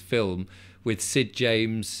 1960s film with Sid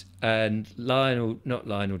James and not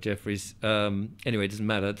Lionel Jeffries. Anyway, it doesn't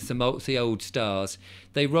matter. It's the old stars.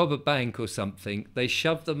 They rob a bank or something. They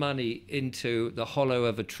shove the money into the hollow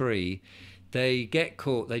of a tree. They get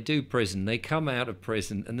caught, they do prison, they come out of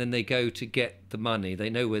prison, and then they go to get the money. They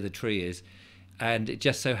know where the tree is. And it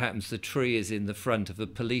just so happens the tree is in the front of a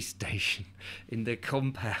police station in their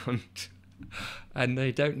compound. And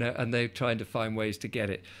they don't know, and they're trying to find ways to get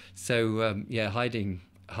it. So,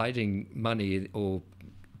 hiding money or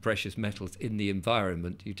precious metals in the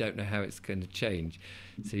environment, you don't know how it's going to change.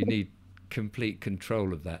 So you need complete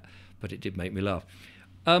control of that. But it did make me laugh.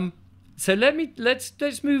 So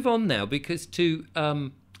let's move on now, because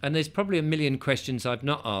and there's probably a million questions I've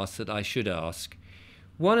not asked that I should ask.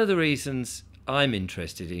 One of the reasons I'm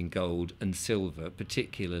interested in gold and silver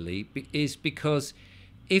particularly is because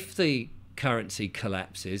if the currency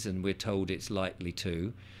collapses, and we're told it's likely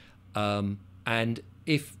to, and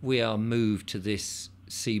if we are moved to this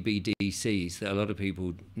CBDCs that a lot of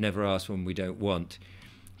people never ask when we don't want,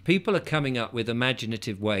 people are coming up with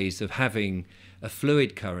imaginative ways of having a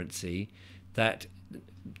fluid currency that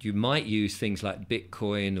you might use things like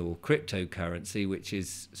Bitcoin or cryptocurrency, which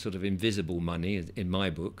is sort of invisible money in my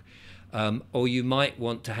book, or you might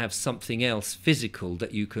want to have something else physical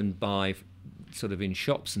that you can buy sort of in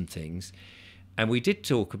shops and things. And we did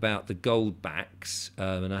talk about the gold backs,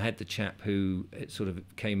 and I had the chap who sort of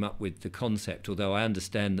came up with the concept, although I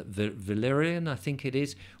understand that Valerian, I think it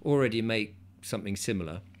is, already make something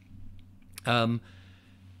similar.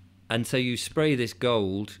 And so you spray this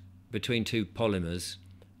gold between two polymers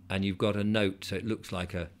and you've got a note, so it looks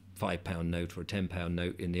like a £5 note or a £10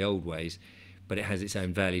 note in the old ways, but it has its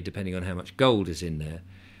own value depending on how much gold is in there,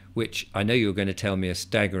 which I know you're going to tell me a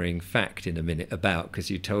staggering fact in a minute about, because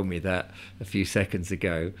you told me that a few seconds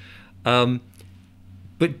ago.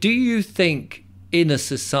 But do you think in a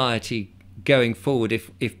society going forward,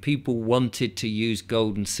 if people wanted to use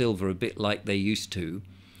gold and silver a bit like they used to,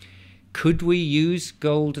 could we use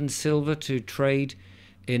gold and silver to trade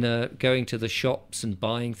in going to the shops and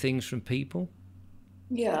buying things from people?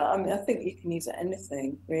 Yeah, I mean, I think you can use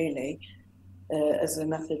anything really as a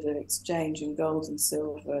method of exchange, and gold and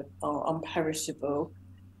silver are unperishable.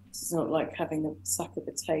 It's not like having a sack of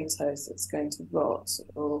potatoes that's going to rot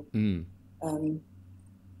or and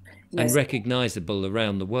recognizable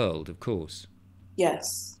around the world, of course.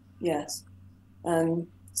 Yes.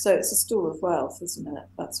 So it's a store of wealth, isn't it?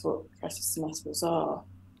 That's what precious metals are.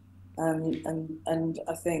 And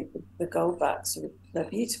I think the gold backs they're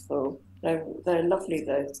beautiful. They're lovely.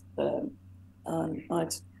 I'd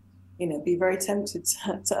be very tempted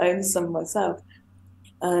to own some myself.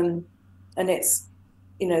 And it's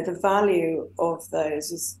the value of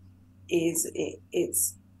those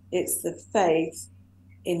it's the faith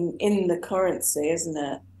in the currency, isn't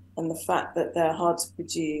it? And the fact that they're hard to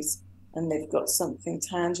produce and they've got something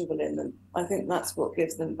tangible in them. I think that's what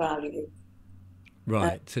gives them value.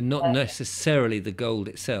 Right. So not necessarily the gold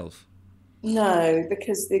itself. No,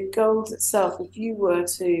 because the gold itself, if you were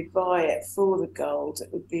to buy it for the gold,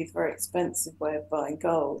 it would be a very expensive way of buying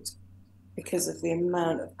gold, because of the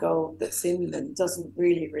amount of gold that's in them. It doesn't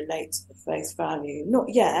really relate to the face value. Not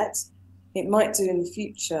yet. It might do in the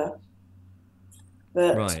future.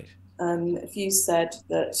 But right. If you said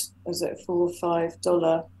that, was it $4 or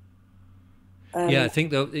 $5? Yeah, I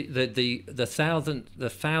think the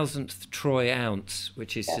thousandth troy ounce,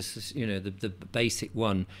 which is just the basic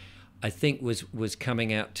one, I think was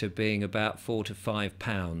coming out to being about £4 to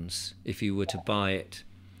 £5 if you were to buy it.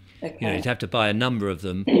 Okay. You'd have to buy a number of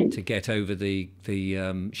them to get over the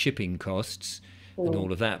shipping costs and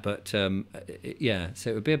all of that. But so it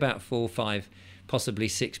would be about £4, £5, possibly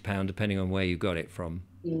 £6, depending on where you got it from.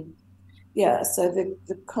 Yeah. So the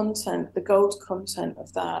content, the gold content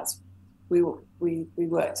of that, we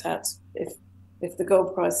worked out if the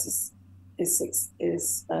gold price is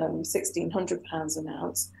 £1,600 an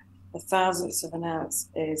ounce, a thousandth of an ounce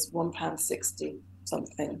is £1.60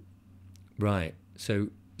 something. Right. So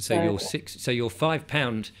So your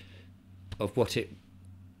 £5 of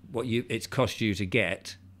it's cost you to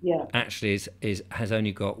get actually has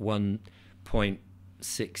only got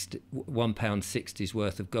 £1.60's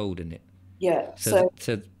worth of gold in it. Yeah. So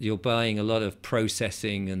you're buying a lot of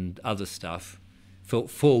processing and other stuff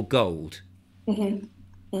for gold. Mm-hmm.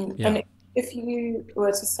 Mm. Yeah. And if you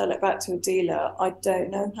were to sell it back to a dealer, I don't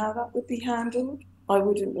know how that would be handled. I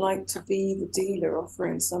wouldn't like to be the dealer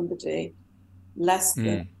offering somebody less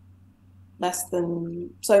than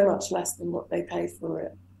so much less than what they pay for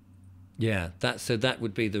it. Yeah, that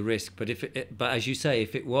would be the risk. But but as you say,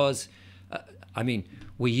 if it was, I mean,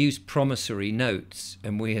 we use promissory notes,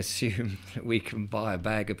 and we assume that we can buy a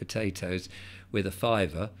bag of potatoes with a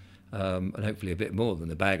fiver, and hopefully a bit more than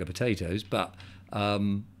a bag of potatoes. But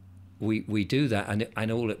we do that,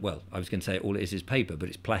 and all it, well, I was going to say all it is paper, but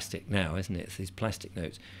it's plastic now, isn't it? It's these plastic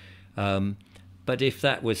notes. But if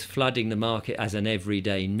that was flooding the market as an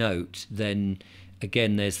everyday note, then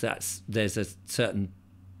again, there's a certain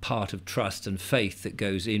part of trust and faith that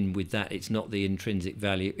goes in with that. It's not the intrinsic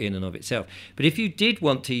value in and of itself. But if you did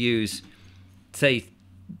want to use, say,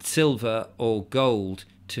 silver or gold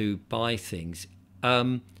to buy things,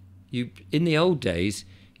 you in the old days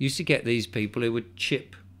used to get these people who would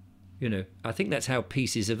chip. I think that's how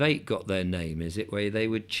Pieces of 8 got their name, is it? Where they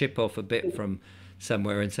would chip off a bit from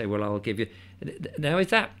somewhere and say, well, I'll give you. Now, is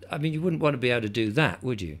that, I mean, you wouldn't want to be able to do that,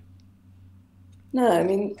 would you? No, I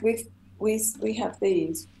mean, we have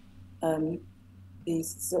these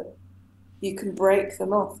you can break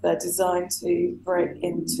them off. They're designed to break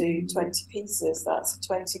into 20 pieces. That's a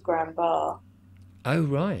 20-gram bar. Oh,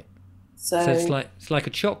 right. So it's like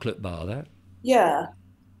a chocolate bar, that? Yeah.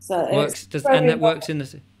 So that works in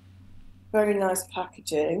the... Very nice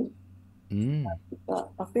packaging. Mm. But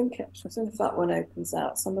I don't know if that one opens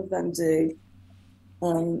out. Some of them do.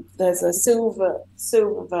 There's a silver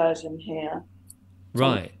version here.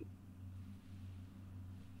 Right.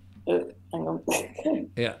 Hang on.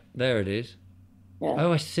 Yeah, there it is. Yeah.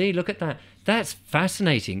 Oh, I see. Look at that. That's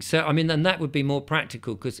fascinating. So, I mean, then that would be more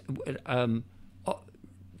practical because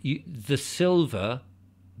the silver,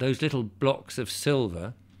 those little blocks of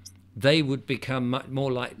silver, they would become much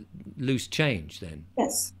more like loose change then.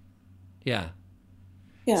 Yes. Yeah.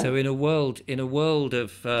 Yeah. So in a world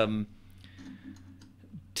of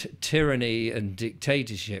tyranny and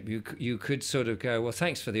dictatorship, you could sort of go, well,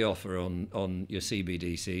 thanks for the offer on your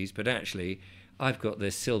CBDCs, but actually, I've got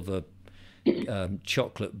this silver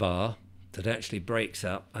chocolate bar that actually breaks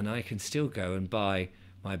up, and I can still go and buy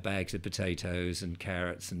my bags of potatoes and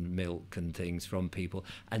carrots and milk and things from people,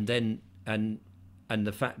 and the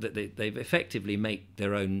fact that they've effectively make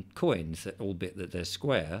their own coins, albeit that they're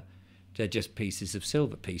square. They're just pieces of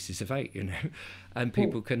silver, pieces of 8, and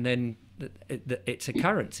people can then. It's a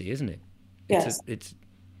currency, isn't it? Yes.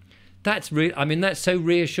 That's so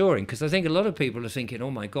reassuring, because I think a lot of people are thinking,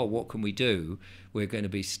 oh my God, what can we do? We're going to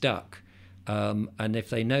be stuck. And if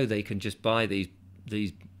they know they can just buy these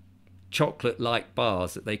chocolate-like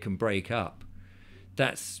bars that they can break up,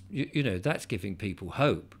 that's that's giving people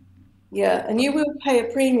hope. Yeah, and you will pay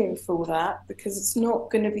a premium for that because it's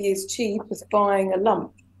not going to be as cheap as buying a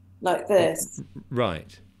lump like this.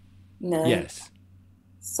 Right. No. Yes.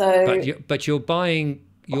 So. But you're buying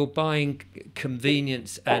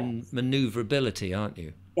convenience and manoeuvrability, aren't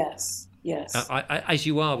you? Yes. Yes. As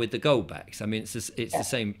you are with the gold backs. I mean, it's the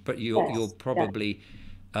same. But you're probably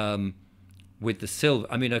with the silver.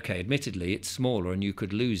 I mean, okay, admittedly, it's smaller and you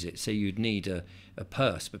could lose it, so you'd need a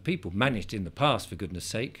purse. But people managed in the past, for goodness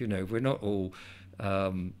sake. We're not all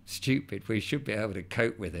stupid. We should be able to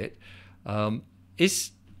cope with it. I'm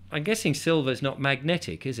guessing silver's not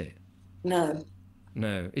magnetic, is it? No.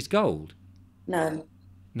 No. It's gold? No.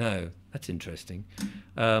 No. That's interesting.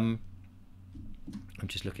 I'm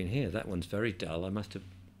just looking here. That one's very dull. I must have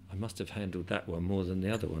handled that one more than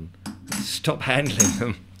the other one. Stop handling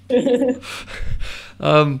them.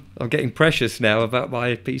 I'm getting precious now about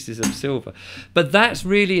my pieces of silver. But that's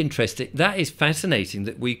really interesting. That is fascinating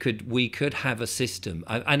that we could have a system.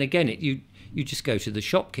 And again, you just go to the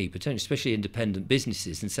shopkeeper, especially independent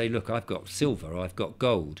businesses, and say, look, I've got silver or I've got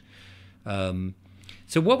gold.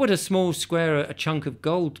 So what would a small square, a chunk of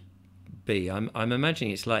gold be? I'm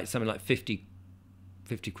imagining it's like something like 50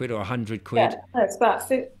 quid or 100 quid. Yeah, no, it's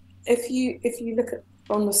about, if you look at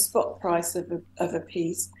on the spot price of a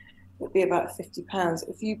piece, it would be about £50.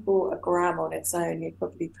 If you bought a gram on its own, you'd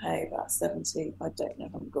probably pay about 70. I don't know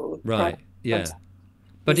on gold. Right, yeah.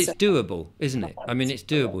 But it's doable, isn't it? I mean, it's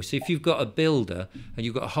doable. So if you've got a builder and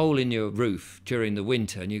you've got a hole in your roof during the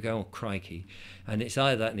winter and you go, oh, crikey, and it's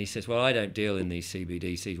either that, and he says, well, I don't deal in these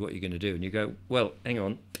CBDCs, what are you going to do? And you go, well, hang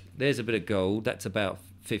on, there's a bit of gold, that's about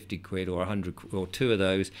 50 quid or 100 or two of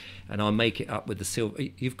those, and I'll make it up with the silver. Yeah.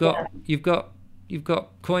 You've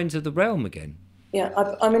got coins of the realm again. Yeah,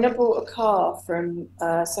 I mean, I bought a car from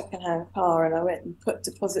a second-hand car, and I went and put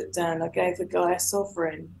deposit down. I gave the guy a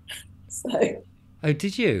sovereign. So, Oh,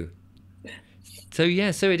 did you? So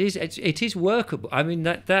yeah, so it is workable. I mean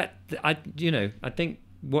I think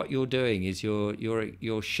what you're doing is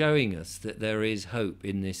you're showing us that there is hope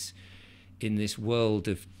in this world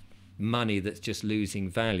of money that's just losing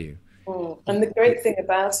value. and the great thing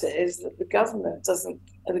about it is that the government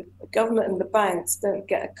and the banks don't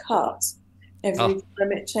get a cut every Oh,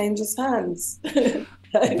 time it changes hands.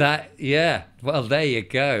 yeah. Well, there you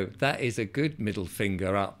go. That is a good middle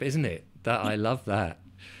finger up, isn't it? That I love that.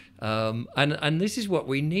 And this is what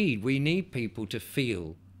we need. We need people to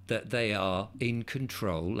feel that they are in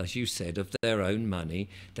control, as you said, of their own money.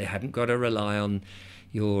 They haven't got to rely on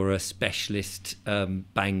your specialist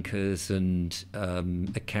bankers and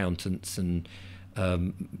accountants and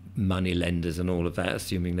money lenders and all of that,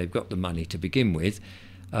 assuming they've got the money to begin with.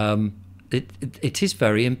 It is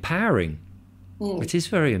very empowering. It is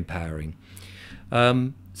very empowering.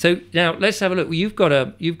 So now let's have a look. You've got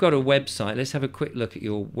a website. Let's have a quick look at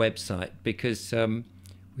your website, because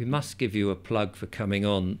we must give you a plug for coming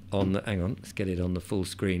on the. Hang on, let's get it on the full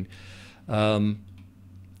screen.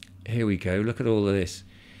 Here we go. Look at all of this.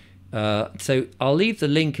 So I'll leave the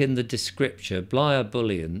link in the description. Blyer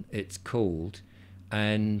Bullion, it's called,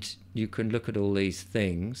 and you can look at all these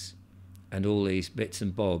things and all these bits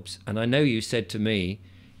and bobs. And I know you said to me,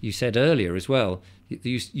 you said earlier as well,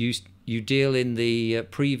 you deal in the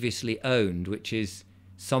previously owned, which is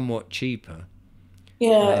somewhat cheaper.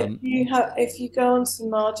 Yeah, if you go onto the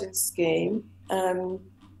margin scheme,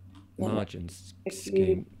 Margins if you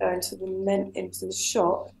scheme. go into the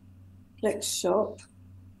shop, click shop,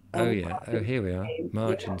 Oh yeah. Oh, margin here we are. scheme,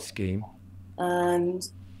 Margin scheme. and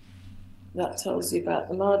that tells you about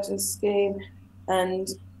the margin scheme. And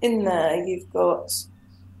in there, you've got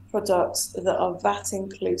products that are VAT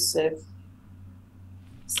inclusive. Oh,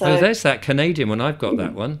 So, there's that Canadian one. I've got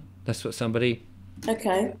that one. That's what somebody.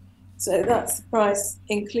 okay, so that's the price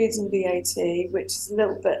including VAT, which is a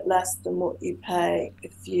little bit less than what you pay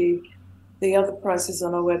the other prices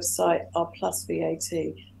on our website are plus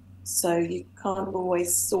VAT. So you can't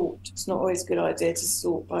always sort. It's not always a good idea to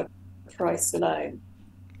sort by price alone.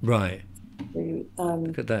 Right.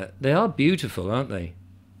 Look at that. They are beautiful, aren't they?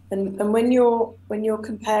 And when you're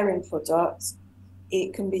comparing products,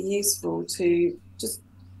 it can be useful to just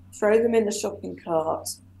throw them in the shopping cart,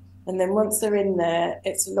 and then once they're in there,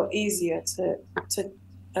 it's a lot easier to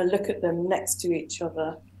look at them next to each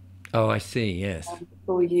other Oh, I see. Yes.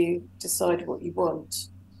 before you decide what you want.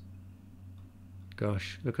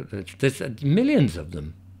 Gosh, look at that. There's millions of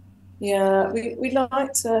them. Yeah, we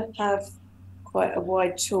like to have quite a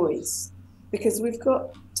wide choice because we've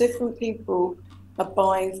got different people are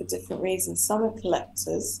buying for different reasons. Some are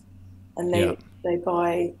collectors, and Yeah. they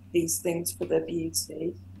buy these things for their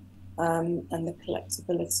beauty and the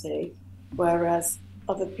collectability, whereas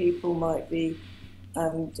other people might be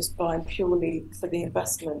just buying purely for the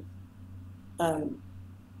investment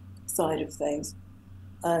side of things.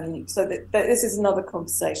 So that this is another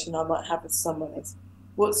conversation I might have with someone is,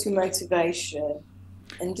 what's your motivation?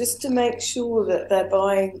 And just to make sure that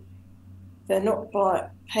they're not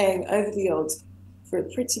paying over the odds for a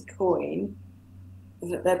pretty coin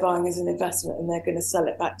that they're buying as an investment, and they're going to sell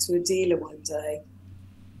it back to a dealer one day,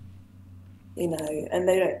 and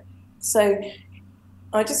they don't. So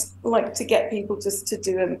I just like to get people just to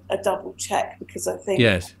do a double check, because I think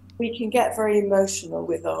Yes. we can get very emotional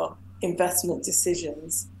with our investment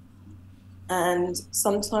decisions, and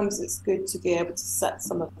sometimes it's good to be able to set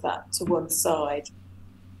some of that to one side.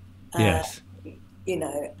 Yes. You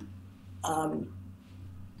know,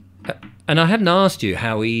 And I haven't asked you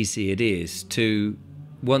how easy it is to,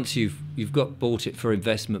 once you've bought it for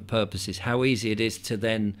investment purposes, how easy it is to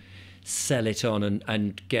then sell it on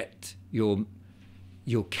and get your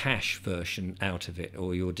cash version out of it,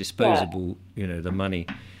 or your disposable, the money,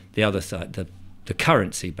 the other side, the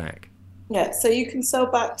currency back. Yeah, so you can sell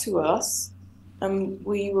back to us, and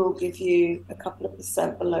we will give you a couple of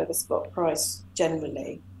 % below the spot price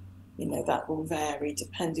generally. That will vary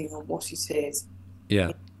depending on what it is.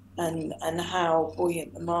 Yeah. And how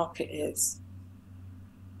buoyant the market is.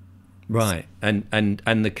 Right, and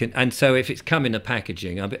so if it's come in a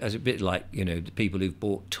packaging, as a bit like the people who've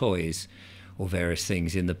bought toys or various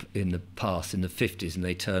things in the past, in the 50s, and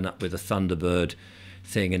they turn up with a Thunderbird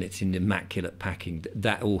thing and it's in immaculate packing.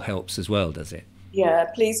 That all helps as well, does it? Yeah,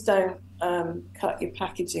 please don't cut your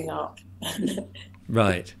packaging up.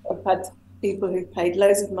 Right. I've had people who've paid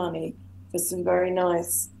loads of money for some very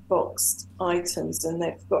nice boxed items, and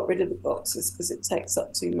they've got rid of the boxes because it takes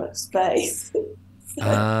up too much space.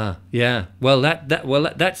 Ah, yeah. Well,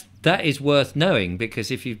 that is worth knowing,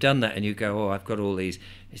 because if you've done that and you go, oh, I've got all these,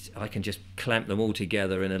 I can just clamp them all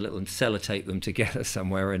together in a little and sellotape them together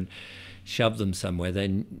somewhere and shove them somewhere,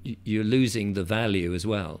 then you're losing the value as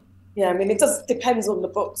well. Yeah, I mean, it does depends on the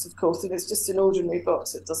box, of course. If it's just an ordinary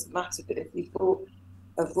box, it doesn't matter. But if you've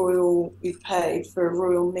paid for a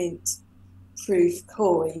Royal Mint proof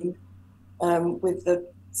coin with the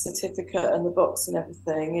certificate and the box and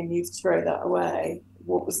everything, and you throw that away,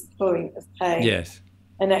 what was the point of paying Yes.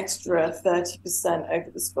 an extra 30% over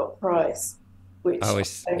the spot price? Which Oh, I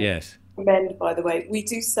yes. recommend, by the way. We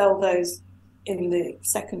do sell those in the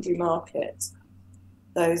secondary market,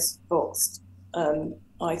 those boxed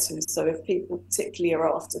items. So if people particularly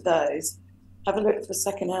are after those, have a look for a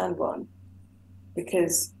second-hand one,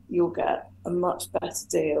 because you'll get a much better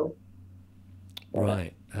deal.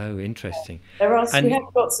 Right. Oh, interesting. We And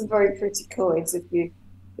have got some very pretty coins if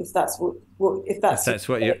that's if that's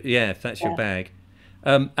what you, yeah, if that's your bag.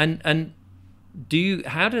 And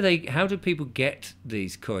how do people get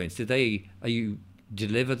these coins? You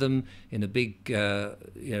deliver them in a big,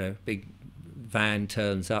 big van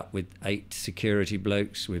turns up with 8 security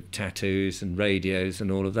blokes with tattoos and radios and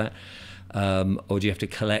all of that? Or do you have to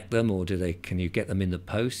collect them, or can you get them in the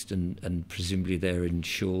post, and presumably they're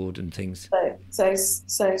insured and things? So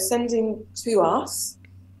sending to us,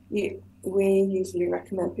 we usually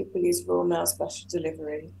recommend people use Royal Mail Special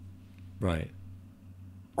Delivery. Right.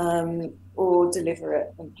 Or deliver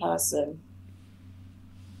it in person.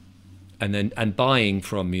 And buying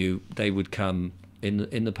from you, they would come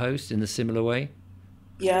in the post in a similar way?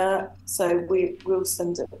 Yeah, so we'll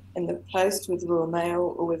send it in the post with Royal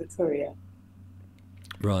Mail or with a courier.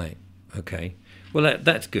 Right. Okay. Well,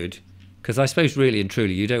 that's good, because I suppose really and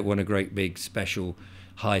truly you don't want a great big special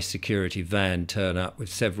high security van turn up with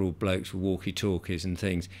several blokes with walkie-talkies and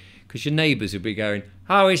things, because your neighbours will be going,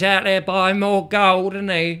 oh, he's out there buying more gold, isn't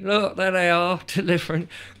he? Look, there they are, delivering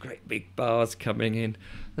great big bars coming in.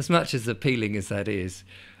 As much as appealing as that is.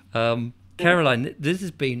 Caroline, this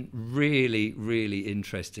has been really, really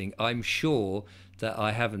interesting. I'm sure that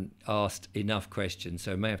I haven't asked enough questions,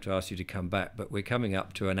 so I may have to ask you to come back, but we're coming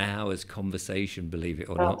up to an hour's conversation, believe it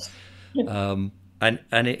or not.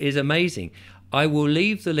 And it is amazing. I will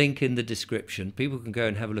leave the link in the description. People can go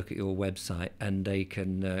and have a look at your website, and they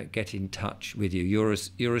can get in touch with you.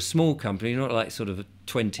 You're a small company, not like sort of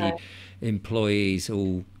 20 employees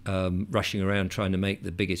all rushing around trying to make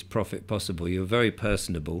the biggest profit possible. You're very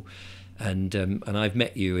personable. And I've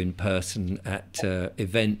met you in person at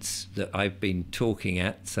events that I've been talking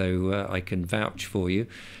at, so I can vouch for you,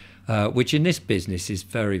 which in this business is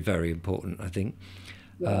very, very important, I think.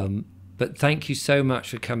 Yeah. But thank you so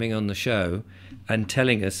much for coming on the show and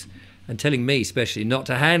telling us, and telling me especially, not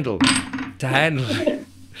to handle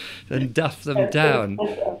and duff them down.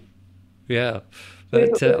 Yeah.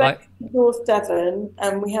 But we're back in North Devon,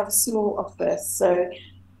 and we have a small office, so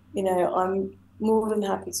I'm more than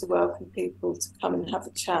happy to welcome people to come and have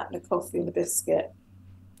a chat and a coffee and a biscuit.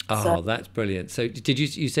 Oh, that's brilliant. So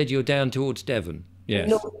you said you're down towards Devon?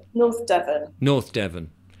 Yes. North Devon. North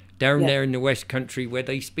Devon. Down there in the West Country where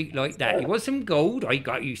they speak like that. You want some gold? I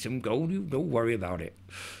got you some gold. You don't worry about it.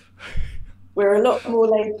 We're a lot more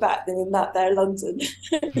laid back than in that there London.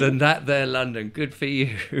 London. Good for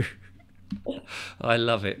you. I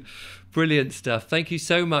love it. Brilliant stuff. Thank you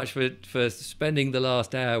so much for spending the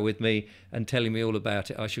last hour with me and telling me all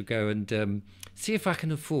about it. I shall go and see if I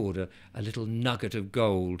can afford a little nugget of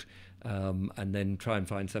gold and then try and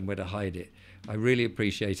find somewhere to hide it. I really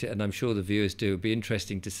appreciate it, and I'm sure the viewers do. It'll be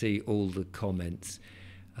interesting to see all the comments.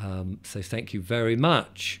 So thank you very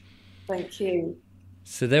much. Thank you.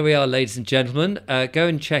 So there we are, ladies and gentlemen. Go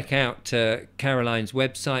and check out Caroline's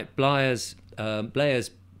website, Blair's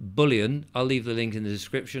Bullion. I'll leave the link in the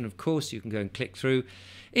description. Of course, you can go and click through.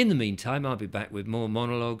 In the meantime, I'll be back with more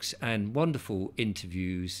monologues and wonderful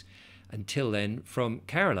interviews. Until then, from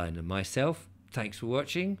Caroline and myself, thanks for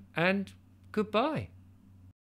watching and goodbye.